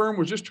engineering firm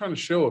was just trying to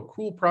show a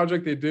cool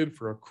project they did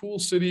for a cool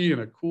city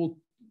and a cool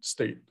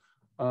state.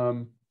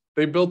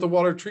 They built a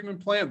water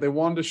treatment plant. They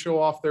wanted to show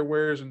off their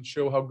wares and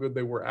show how good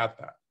they were at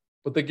that,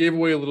 but they gave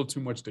away a little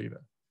too much data.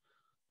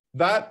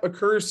 That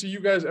occurs to you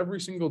guys every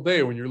single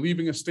day when you're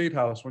leaving a state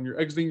house, when you're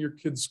exiting your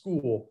kid's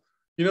school.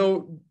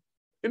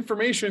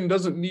 Information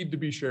doesn't need to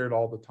be shared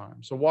all the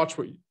time. So watch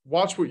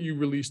what you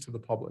release to the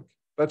public.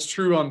 That's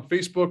true on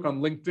Facebook,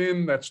 on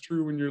LinkedIn. That's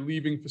true when you're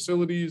leaving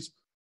facilities.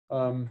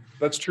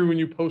 That's true when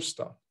you post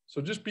stuff.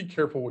 So just be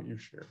careful what you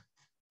share.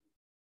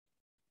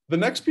 The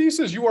next piece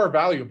is you are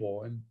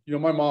valuable. And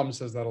my mom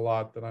says that a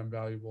lot, that I'm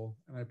valuable,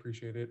 and I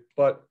appreciate it.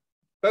 But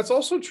that's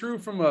also true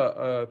from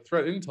a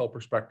threat intel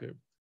perspective.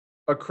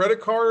 A credit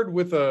card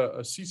with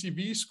a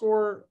CCV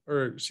score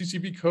or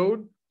CCV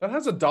code, that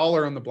has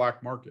 $1 on the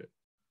black market.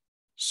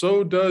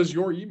 So does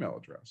your email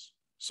address.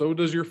 So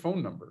does your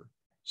phone number.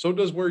 So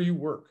does where you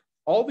work.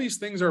 All these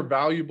things are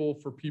valuable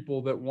for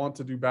people that want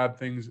to do bad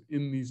things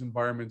in these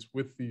environments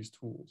with these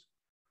tools.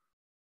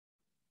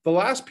 The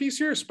last piece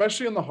here,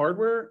 especially on the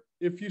hardware,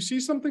 if you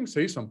see something,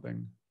 say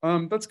something.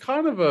 That's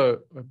kind of a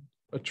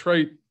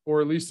trait,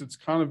 or at least it's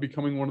kind of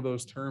becoming one of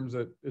those terms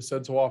that is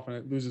said so often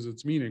it loses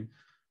its meaning.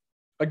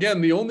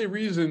 Again, the only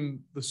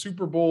reason the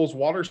Super Bowl's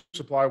water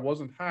supply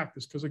wasn't hacked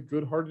is because a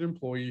good-hearted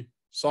employee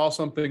saw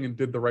something and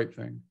did the right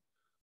thing.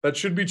 That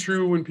should be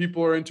true when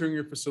people are entering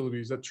your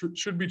facilities. That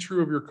should be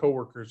true of your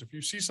coworkers. If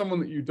you see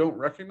someone that you don't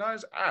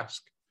recognize,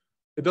 ask.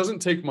 It doesn't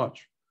take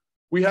much.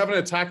 We have an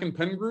attack and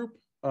pen group,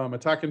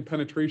 attack and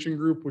penetration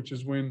group, which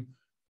is when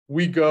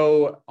we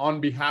go on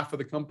behalf of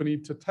the company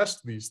to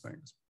test these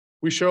things.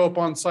 We show up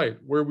on site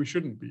where we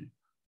shouldn't be.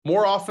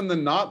 More often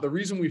than not, the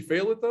reason we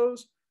fail at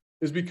those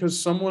is because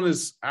someone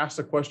has asked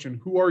a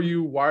question, who are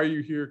you? Why are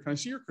you here? Can I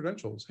see your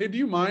credentials? Hey, do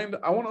you mind?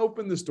 I want to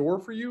open this door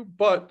for you,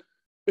 but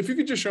if you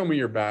could just show me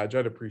your badge,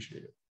 I'd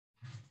appreciate it.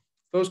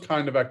 Those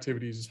kind of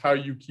activities is how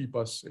you keep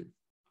us safe.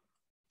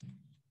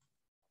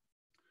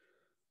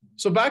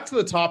 So back to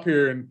the top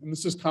here, and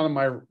this is kind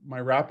of my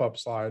wrap-up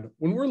slide.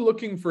 When we're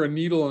looking for a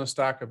needle in a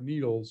stack of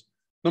needles,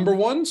 number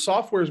one,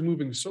 software is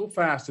moving so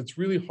fast, it's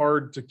really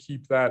hard to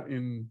keep that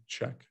in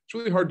check. It's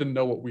really hard to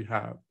know what we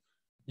have.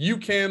 You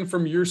can,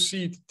 from your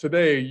seat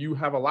today, you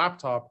have a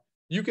laptop,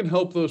 you can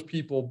help those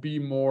people be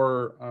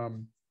more,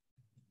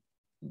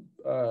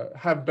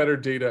 have better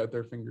data at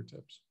their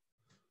fingertips.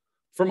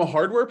 From a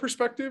hardware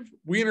perspective,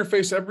 we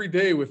interface every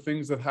day with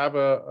things that have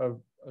a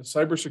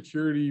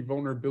cybersecurity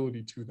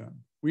vulnerability to them.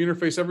 We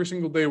interface every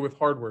single day with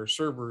hardware,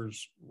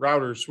 servers,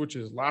 routers,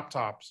 switches,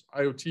 laptops,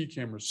 IoT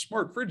cameras,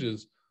 smart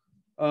fridges.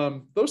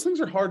 Those things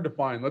are hard to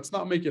find. Let's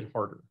not make it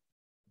harder.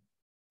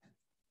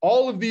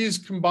 All of these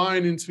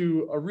combine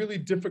into a really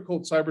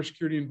difficult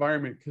cybersecurity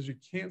environment because you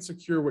can't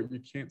secure what you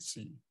can't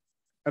see.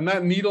 And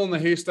that needle in the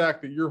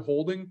haystack that you're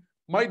holding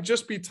might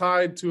just be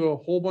tied to a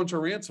whole bunch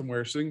of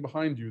ransomware sitting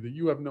behind you that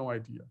you have no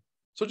idea.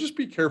 So just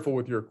be careful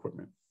with your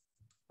equipment.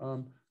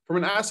 From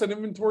an asset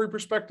inventory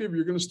perspective,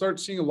 you're going to start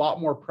seeing a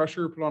lot more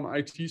pressure put on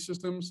IT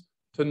systems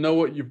to know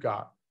what you've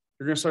got.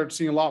 You're going to start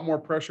seeing a lot more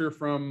pressure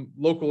from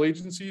local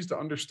agencies to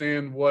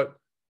understand what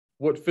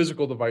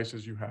physical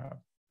devices you have.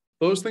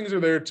 Those things are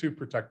there to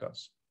protect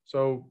us.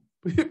 So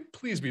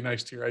please be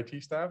nice to your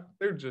IT staff.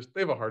 They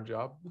have a hard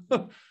job.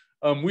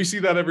 We see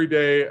that every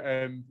day,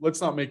 and let's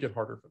not make it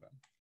harder for them.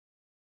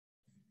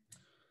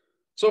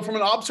 So from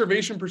an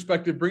observation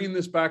perspective, bringing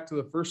this back to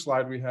the first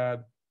slide we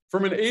had,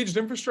 from an aged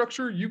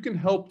infrastructure, you can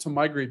help to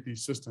migrate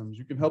these systems.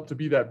 You can help to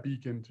be that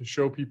beacon to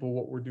show people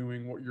what we're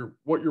doing,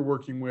 what you're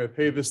working with.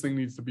 Hey, this thing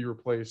needs to be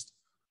replaced.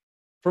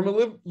 From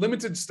a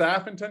limited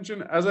staff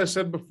intention, as I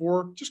said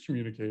before, just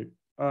communicate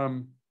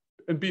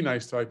and be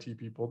nice to IT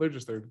people. They're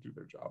just there to do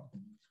their job.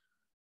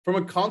 From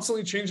a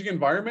constantly changing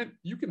environment,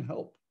 you can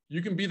help.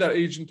 You can be that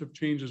agent of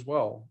change as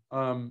well.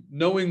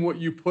 Knowing what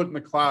you put in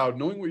the cloud,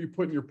 knowing what you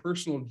put in your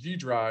personal G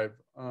drive,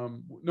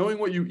 knowing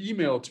what you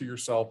email to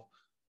yourself.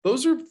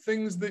 Those are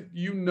things that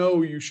you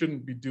know you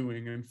shouldn't be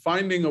doing, and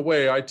finding a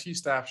way. IT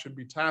staff should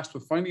be tasked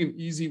with finding an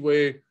easy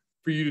way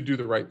for you to do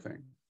the right thing.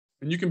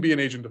 And you can be an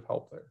agent of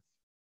help there.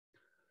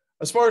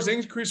 As far as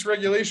increased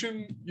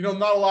regulation,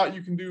 not a lot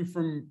you can do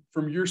from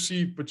your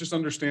seat, but just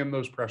understand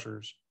those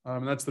pressures.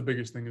 And that's the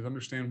biggest thing, is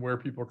understand where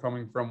people are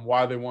coming from,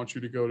 why they want you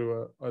to go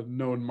to a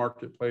known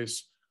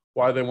marketplace,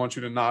 why they want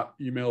you to not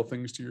email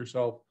things to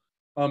yourself.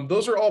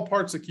 Those are all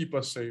parts that keep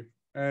us safe.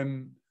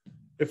 And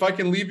if I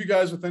can leave you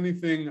guys with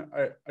anything,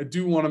 I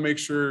do want to make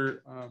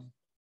sure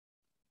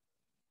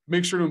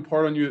to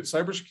impart on you that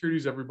cybersecurity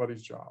is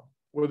everybody's job.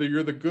 Whether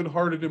you're the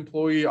good-hearted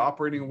employee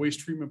operating a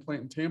waste treatment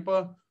plant in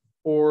Tampa,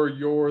 or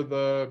you're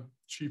the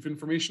chief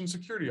information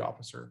security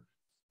officer,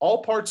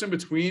 all parts in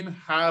between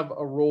have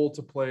a role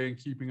to play in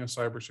keeping us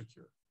cyber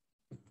secure.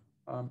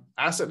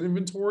 Asset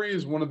inventory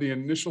is one of the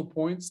initial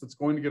points that's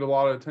going to get a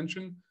lot of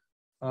attention,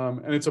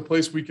 and it's a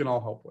place we can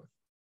all help with.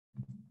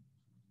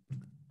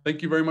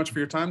 Thank you very much for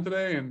your time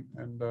today,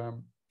 and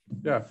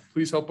yeah,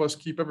 please help us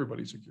keep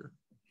everybody secure.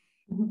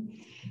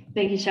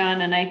 Thank you,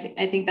 Sean. And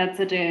I think that's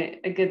such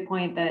a good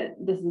point,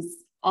 that this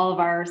is all of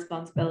our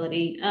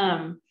responsibility.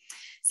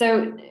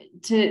 So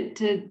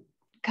to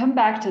come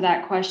back to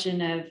that question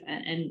of,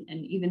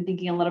 and even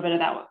thinking a little bit of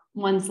that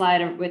one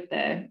slide with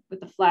the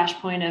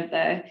flashpoint of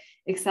the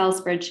Excel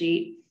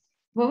spreadsheet,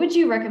 what would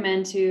you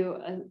recommend to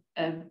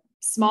a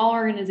small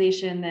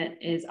organization that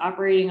is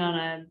operating on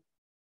a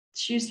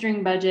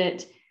shoestring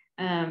budget?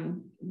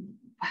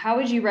 How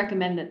would you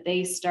recommend that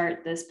they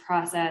start this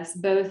process,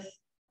 both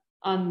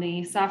on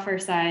the software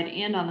side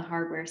and on the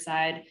hardware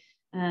side,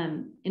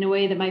 in a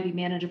way that might be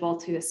manageable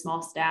to a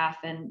small staff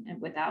and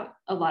without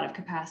a lot of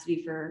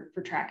capacity for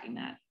tracking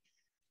that?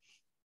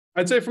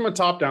 I'd say from a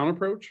top-down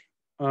approach,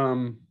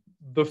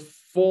 the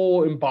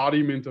full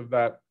embodiment of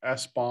that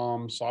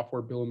SBOM,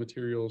 software bill of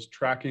materials,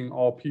 tracking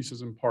all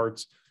pieces and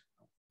parts,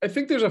 I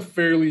think there's a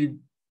fairly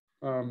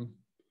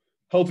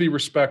healthy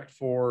respect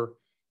for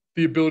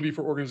the ability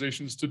for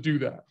organizations to do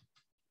that.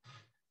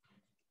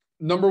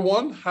 Number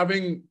one,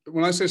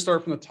 when I say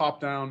start from the top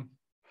down,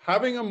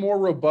 having a more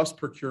robust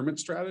procurement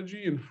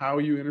strategy and how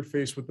you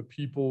interface with the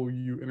people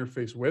you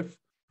interface with.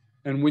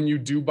 And when you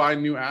do buy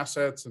new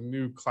assets and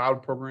new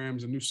cloud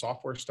programs and new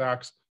software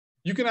stacks,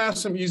 you can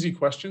ask some easy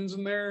questions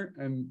in there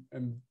and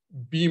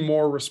be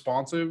more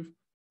responsive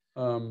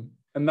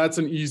And that's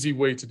an easy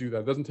way to do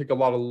that. It doesn't take a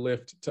lot of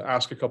lift to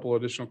ask a couple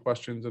of additional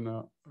questions in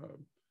a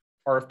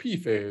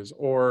RFP phase,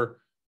 or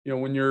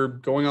when you're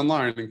going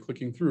online and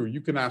clicking through,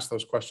 you can ask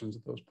those questions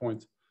at those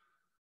points.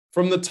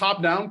 From the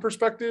top-down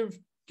perspective,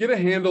 get a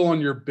handle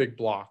on your big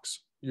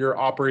blocks, your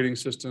operating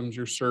systems,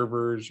 your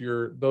servers,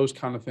 those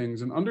kind of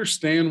things, and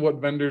understand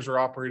what vendors are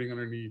operating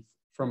underneath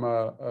from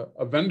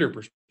a vendor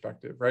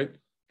perspective, right?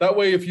 That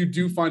way, if you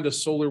do find a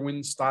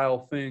SolarWinds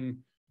style thing,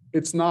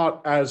 it's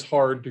not as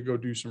hard to go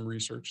do some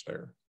research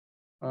there.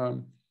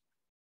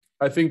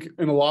 I think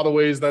in a lot of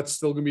ways that's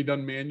still going to be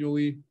done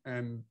manually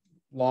and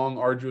long,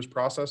 arduous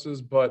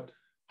processes, but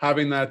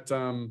having that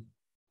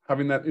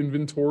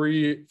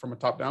inventory from a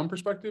top-down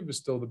perspective is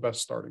still the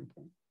best starting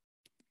point.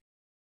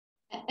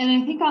 And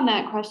I think on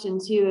that question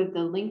too, of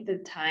the length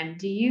of time,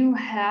 do you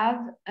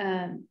have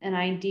an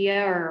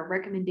idea or a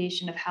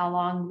recommendation of how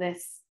long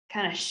this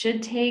kind of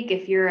should take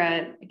if you're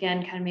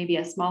again, kind of maybe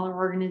a smaller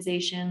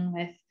organization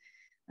with,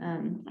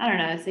 I don't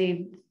know,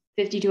 say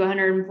 50 to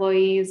 100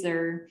 employees,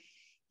 or,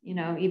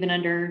 even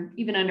under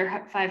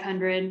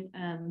 500,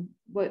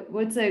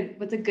 what's a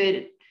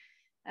good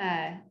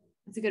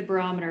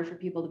barometer for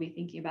people to be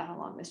thinking about how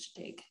long this should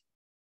take?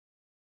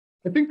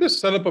 I think to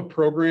set up a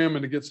program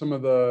and to get some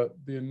of the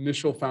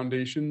initial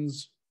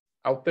foundations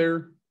out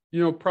there,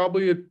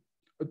 probably a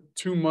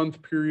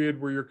 2-month period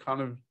where you're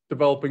kind of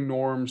developing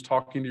norms,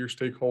 talking to your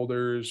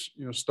stakeholders,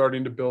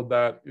 starting to build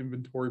that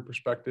inventory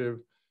perspective.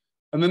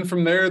 And then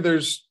from there,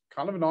 there's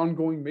kind of an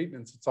ongoing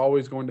maintenance. It's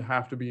always going to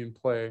have to be in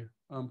play.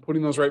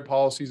 Putting those right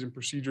policies and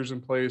procedures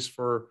in place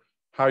for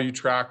how you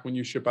track when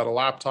you ship out a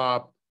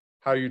laptop,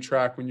 how you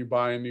track when you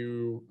buy a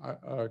new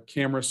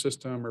camera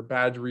system or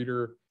badge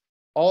reader.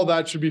 All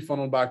that should be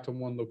funneled back to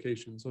one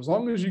location. So as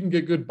long as you can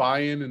get good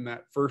buy-in in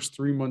that first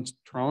 3 months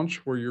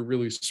tranche where you're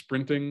really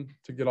sprinting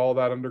to get all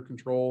that under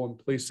control and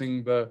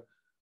placing the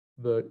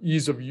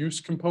ease of use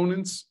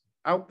components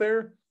out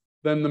there,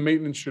 then the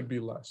maintenance should be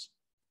less.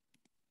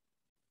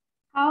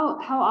 How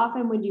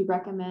often would you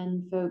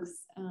recommend folks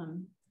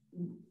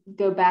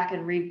go back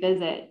and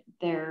revisit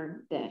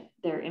their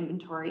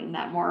inventory in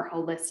that more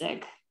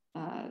holistic,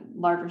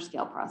 larger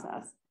scale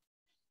process?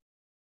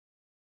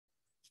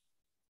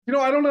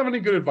 I don't have any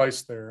good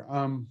advice there.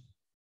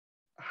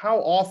 How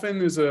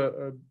often is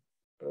a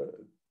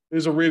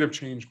rate of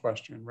change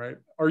question, right?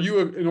 Are you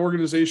an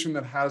organization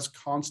that has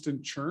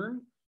constant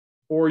churn,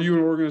 or are you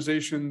an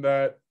organization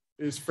that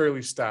is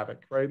fairly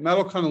static, right? And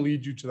that'll kind of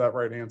lead you to that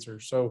right answer.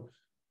 So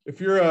if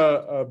you're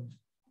a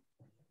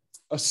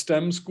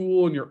STEM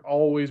school and you're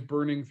always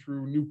burning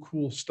through new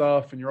cool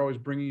stuff and you're always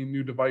bringing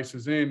new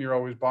devices in, you're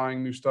always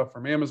buying new stuff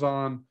from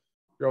Amazon,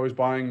 you're always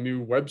buying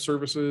new web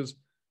services,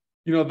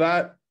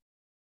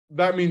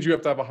 that means you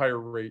have to have a higher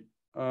rate.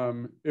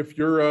 If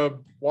you're a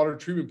water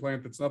treatment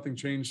plant that's nothing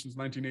changed since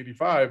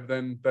 1985,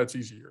 then that's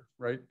easier,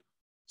 right?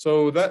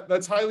 So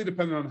that's highly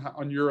dependent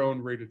on your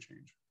own rate of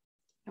change.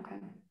 Okay.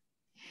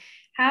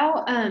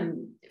 How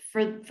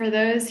for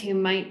those who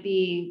might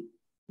be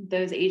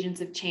those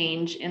agents of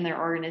change in their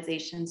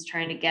organizations,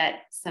 trying to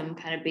get some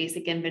kind of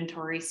basic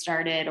inventory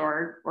started,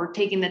 or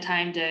taking the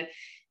time to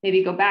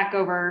maybe go back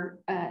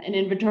over an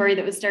inventory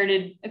that was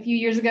started a few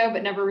years ago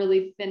but never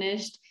really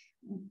finished,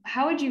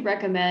 how would you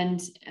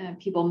recommend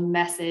people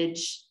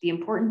message the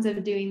importance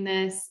of doing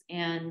this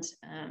and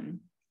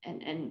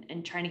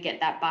trying to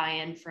get that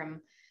buy-in from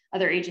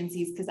other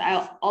agencies? Because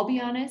I'll be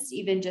honest,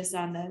 even just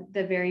on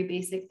the very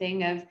basic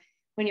thing of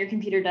when your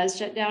computer does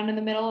shut down in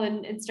the middle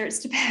and starts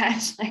to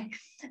patch, like,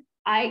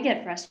 I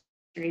get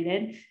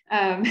frustrated,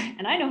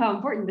 and I know how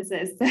important this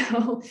is.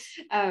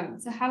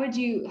 So how would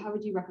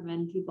you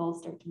recommend people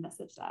start to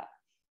message that?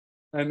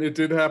 And it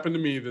did happen to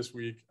me this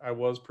week. I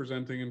was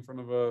presenting in front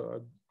of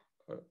a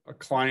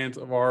client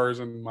of ours,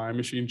 and my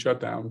machine shut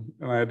down,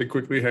 and I had to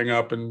quickly hang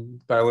up and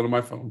dial into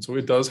my phone. So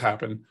it does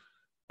happen.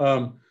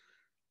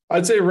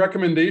 I'd say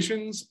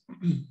recommendations.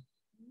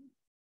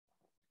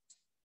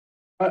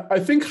 I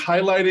think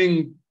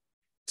highlighting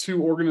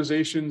to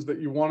organizations that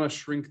you want to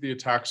shrink the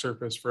attack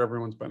surface for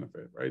everyone's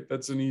benefit, right?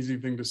 That's an easy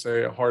thing to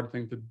say, a hard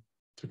thing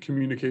to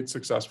communicate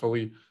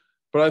successfully.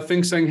 But I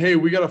think saying, hey,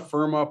 we got to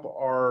firm up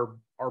our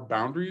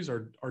boundaries,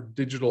 our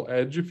digital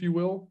edge, if you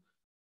will.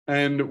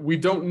 And we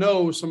don't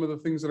know some of the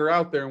things that are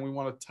out there, and we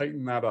want to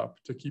tighten that up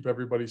to keep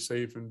everybody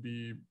safe and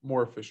be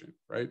more efficient,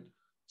 right?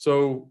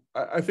 So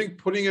I think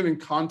putting it in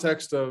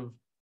context of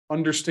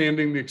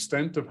understanding the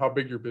extent of how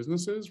big your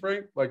business is,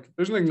 right? Like,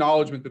 there's an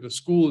acknowledgement that a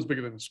school is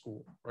bigger than a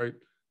school, right?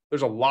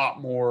 There's a lot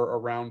more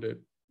around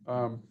it.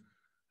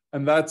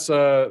 And that's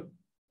an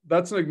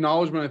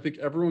acknowledgement I think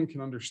everyone can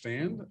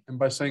understand. And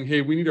by saying,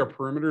 hey, we need our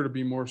perimeter to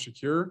be more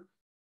secure,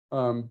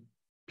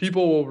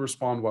 people will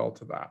respond well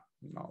to that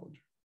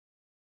knowledge.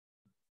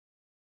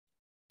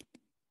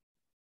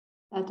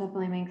 That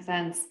definitely makes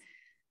sense.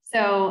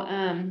 So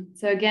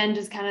again,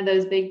 just kind of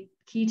those big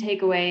key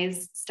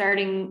takeaways.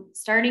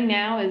 Starting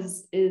now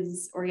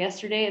or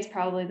yesterday is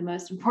probably the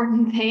most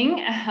important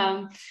thing.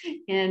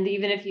 And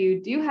even if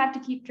you do have to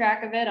keep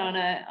track of it on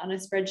a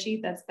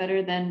spreadsheet, that's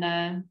better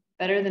than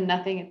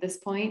nothing at this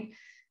point.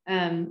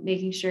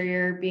 making sure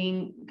you're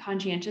being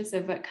conscientious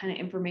of what kind of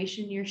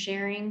information you're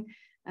sharing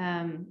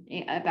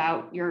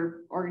about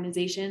your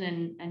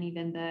organization and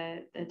even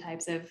the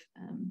types of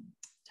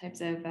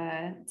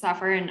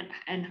software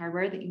and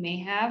hardware that you may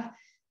have.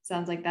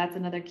 Sounds like that's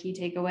another key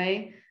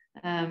takeaway.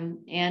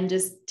 And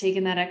just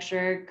taking that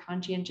extra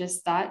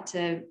conscientious thought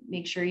to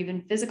make sure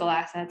even physical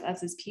assets,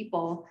 us as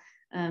people,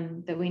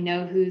 that we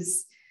know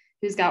who's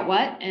got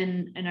what,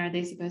 and are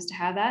they supposed to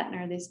have that, and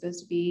are they supposed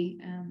to be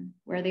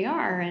where they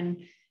are.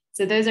 And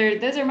so those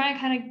are my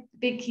kind of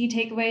big key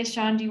takeaways.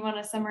 Sean, do you want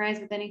to summarize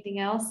with anything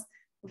else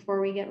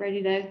before we get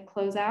ready to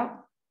close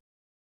out?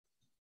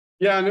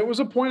 Yeah, and it was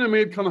a point I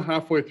made kind of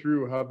halfway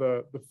through, how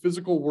the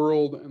physical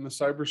world and the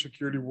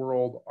cybersecurity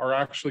world are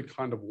actually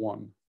kind of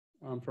one.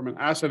 From an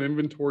asset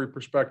inventory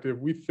perspective,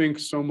 we think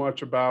so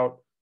much about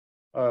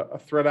a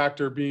threat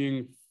actor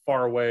being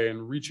far away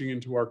and reaching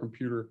into our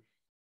computer.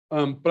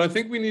 But I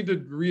think we need to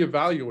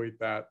reevaluate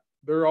that.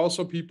 There are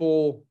also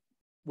people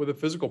with a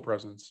physical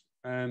presence.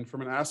 And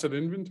from an asset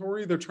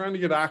inventory, they're trying to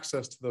get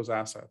access to those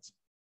assets.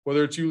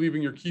 Whether it's you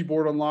leaving your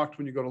keyboard unlocked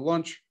when you go to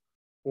lunch,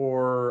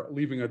 or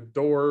leaving a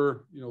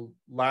door,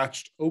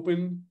 latched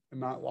open and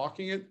not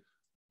locking it,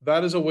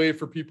 that is a way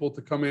for people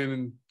to come in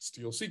and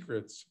steal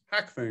secrets,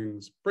 hack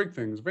things, break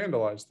things,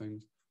 vandalize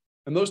things.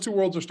 And those two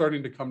worlds are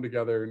starting to come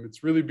together, and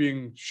it's really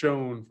being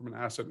shown from an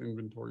asset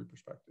inventory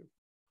perspective.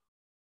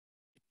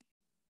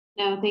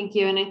 No, thank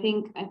you. And I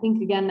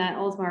think again, that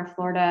Oldsmar,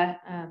 Florida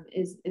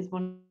is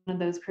one of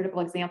those critical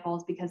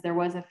examples, because there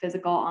was a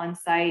physical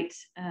on-site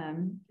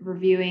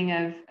reviewing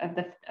of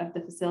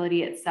the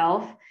facility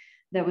itself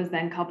that was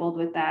then coupled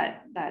with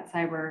that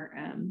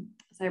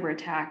cyber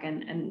attack.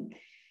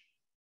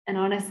 And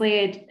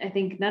honestly, I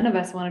think none of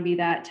us want to be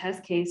that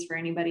test case for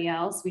anybody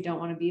else. We don't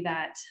want to be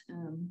that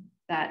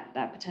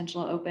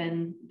potential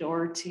open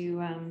door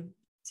to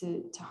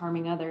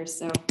harming others.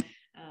 So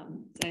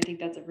I think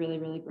that's a really,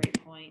 really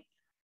great point.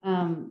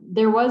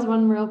 There was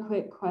one real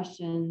quick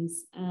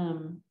questions.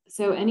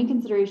 So any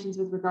considerations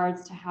with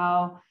regards to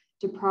how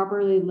to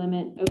properly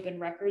limit Open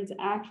Records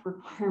Act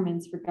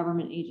requirements for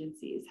government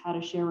agencies, how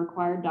to share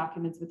required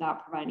documents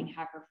without providing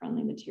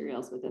hacker-friendly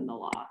materials within the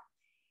law?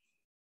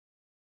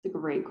 It's a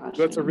great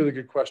question. That's a really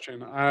good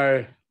question.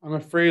 I'm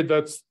afraid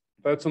that's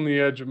on the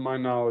edge of my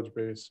knowledge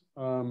base.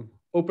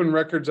 Open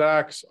Records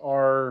Acts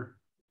are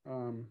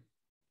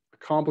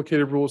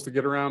complicated rules to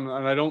get around,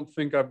 and I don't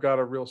think I've got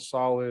a real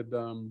solid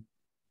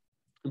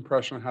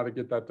impression on how to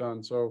get that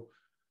done. So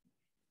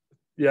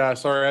yeah,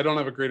 sorry, I don't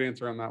have a great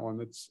answer on that one.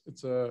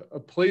 It's a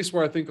place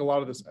where I think a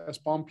lot of this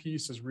SBOM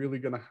piece is really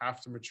going to have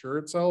to mature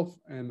itself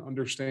and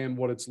understand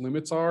what its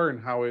limits are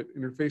and how it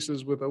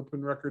interfaces with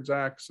Open Records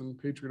Acts and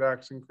Patriot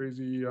Acts and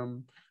crazy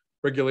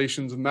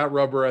regulations. And that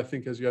rubber, I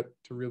think, has yet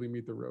to really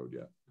meet the road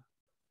yet.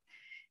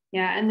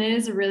 Yeah, and that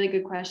is a really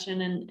good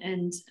question,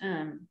 and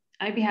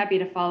I'd be happy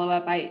to follow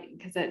up.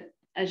 Because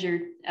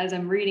as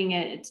I'm reading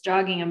it, it's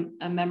jogging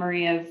a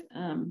memory of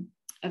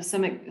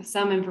some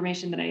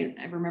information that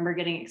I remember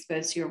getting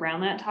exposed to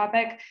around that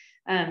topic.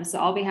 So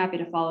I'll be happy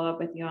to follow up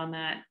with you on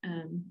that,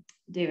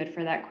 David,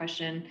 for that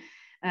question,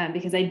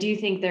 because I do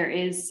think there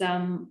is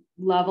some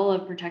level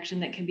of protection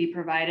that can be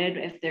provided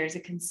if there's a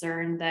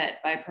concern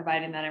that by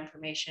providing that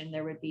information,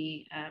 there would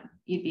be,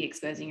 you'd be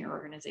exposing your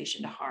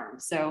organization to harm.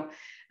 So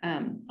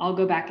I'll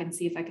go back and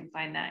see if I can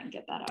find that and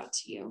get that out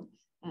to you.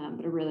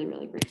 But a really,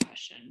 really great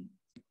question.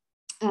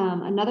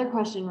 Another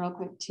question real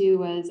quick too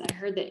was, I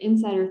heard that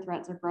insider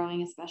threats are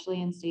growing,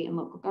 especially in state and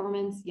local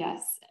governments.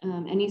 Yes.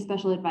 Any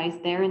special advice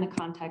there in the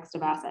context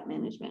of asset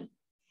management?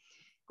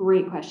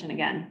 Great question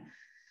again.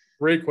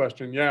 Great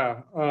question.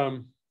 Yeah.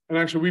 And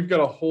actually, we've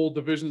got a whole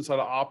division inside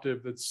of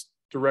Optiv that's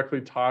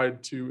directly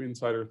tied to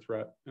insider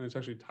threat, and it's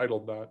actually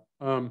titled that.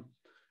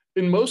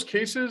 In most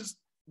cases,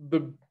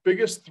 the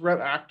biggest threat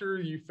actor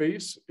you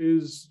face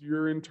is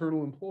your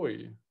internal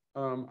employee.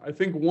 I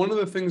think one of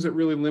the things that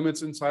really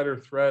limits insider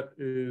threat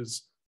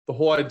is the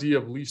whole idea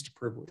of least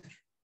privilege.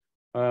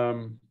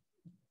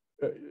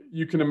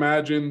 You can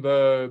imagine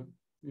the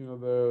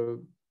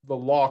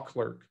law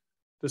clerk.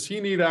 Does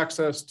he need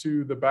access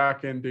to the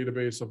back-end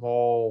database of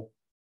all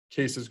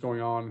cases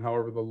going on,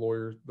 however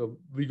the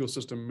legal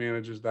system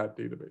manages that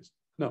database?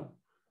 No.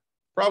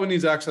 Probably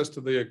needs access to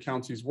the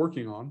accounts he's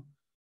working on.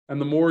 And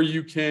the more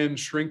you can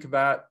shrink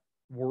that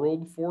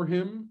world for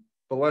him,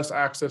 the less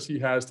access he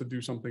has to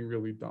do something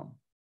really dumb.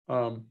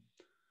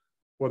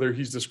 Whether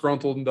he's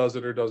disgruntled and does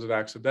it or does it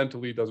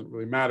accidentally doesn't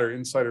really matter.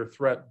 Insider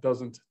threat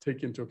doesn't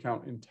take into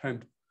account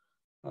intent,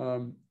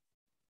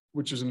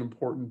 which is an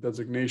important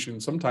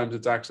designation. Sometimes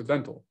it's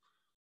accidental.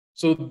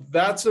 So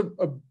that's a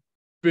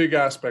big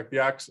aspect,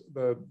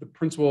 the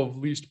principle of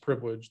least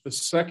privilege. The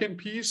second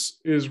piece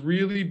is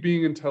really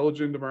being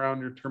intelligent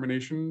around your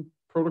termination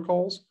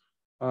protocols.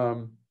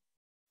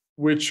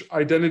 Which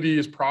identity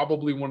is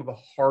probably one of the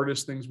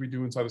hardest things we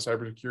do inside of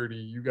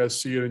cybersecurity. You guys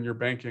see it in your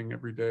banking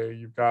every day.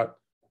 You've got,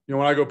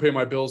 when I go pay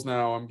my bills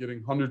now, I'm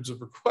getting hundreds of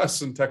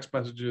requests and text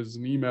messages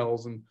and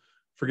emails and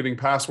forgetting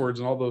passwords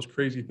and all those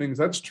crazy things.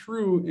 That's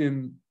true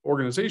in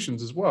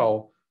organizations as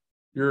well.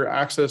 your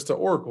access to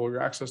Oracle,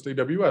 your access to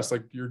AWS,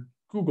 like your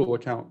Google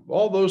account.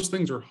 All those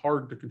things are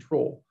hard to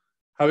control.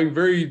 Having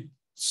very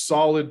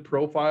solid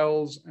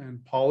profiles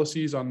and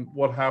policies on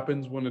what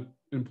happens when an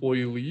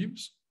employee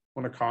leaves,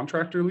 when a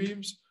contractor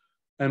leaves,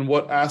 and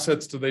what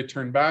assets do they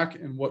turn back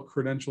and what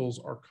credentials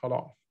are cut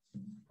off.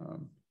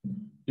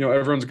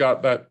 Everyone's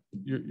got that,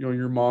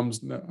 your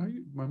mom's,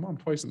 my mom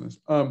twice in this,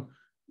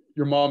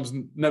 your mom's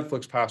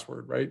Netflix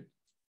password, right?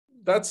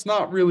 That's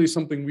not really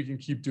something we can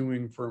keep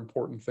doing for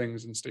important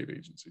things in state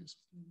agencies.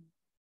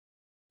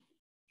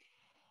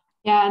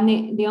 Yeah,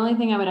 and the only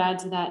thing I would add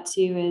to that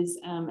too is,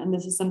 and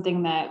this is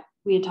something that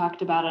we had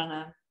talked about on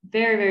a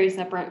very, very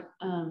separate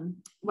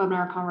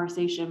webinar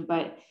conversation,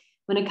 but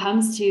when it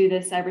comes to the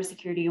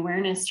cybersecurity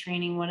awareness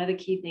training, one of the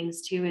key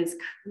things too is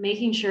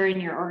making sure in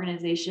your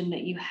organization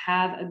that you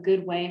have a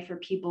good way for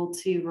people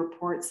to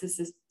report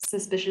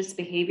suspicious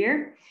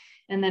behavior,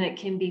 and then it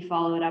can be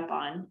followed up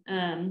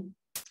on.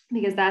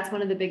 Because that's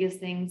one of the biggest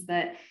things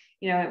that,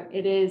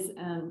 it is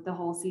the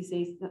whole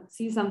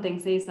see something,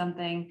 say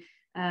something.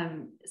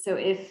 So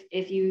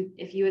if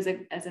you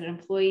as an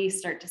employee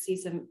start to see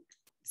some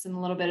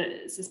little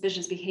bit of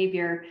suspicious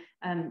behavior,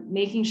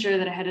 making sure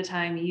that ahead of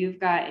time you've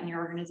got in your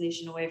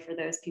organization a way for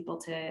those people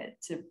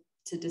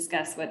to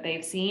discuss what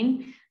they've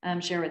seen,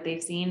 share what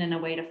they've seen, and a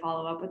way to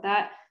follow up with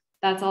that.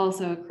 That's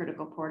also a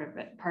critical part of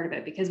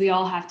it, because we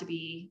all have to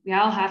be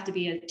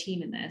a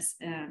team in this.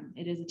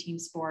 It is a team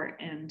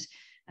sport, and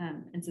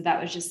so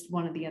that was just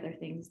one of the other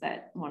things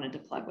that I wanted to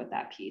plug with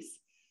that piece.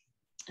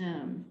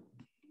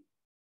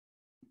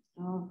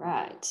 All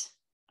right,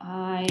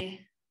 I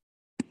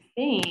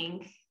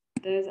think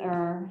that's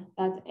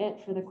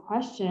it for the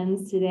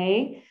questions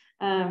today.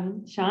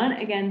 Sean,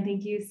 again,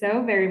 thank you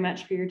so very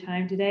much for your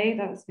time today.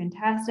 That was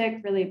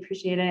fantastic. Really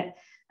appreciate it.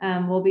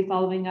 We'll be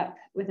following up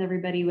with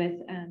everybody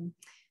with an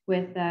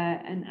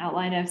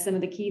outline of some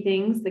of the key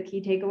things, the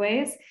key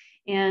takeaways.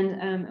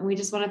 And we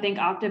just want to thank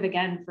Optiv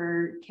again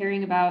for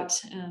caring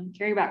about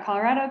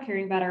Colorado,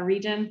 caring about our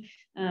region,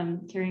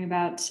 caring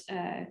about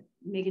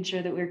making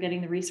sure that we're getting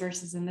the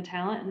resources and the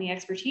talent and the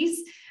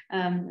expertise.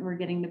 We're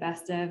getting the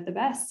best of the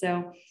best.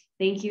 So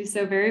thank you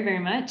so very, very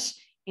much.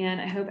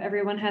 And I hope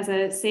everyone has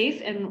a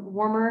safe and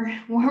warmer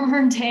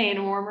day and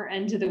a warmer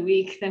end to the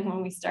week than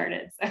when we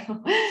started.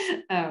 So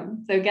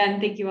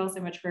again, thank you all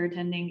so much for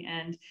attending,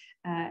 and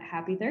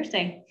happy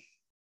Thursday.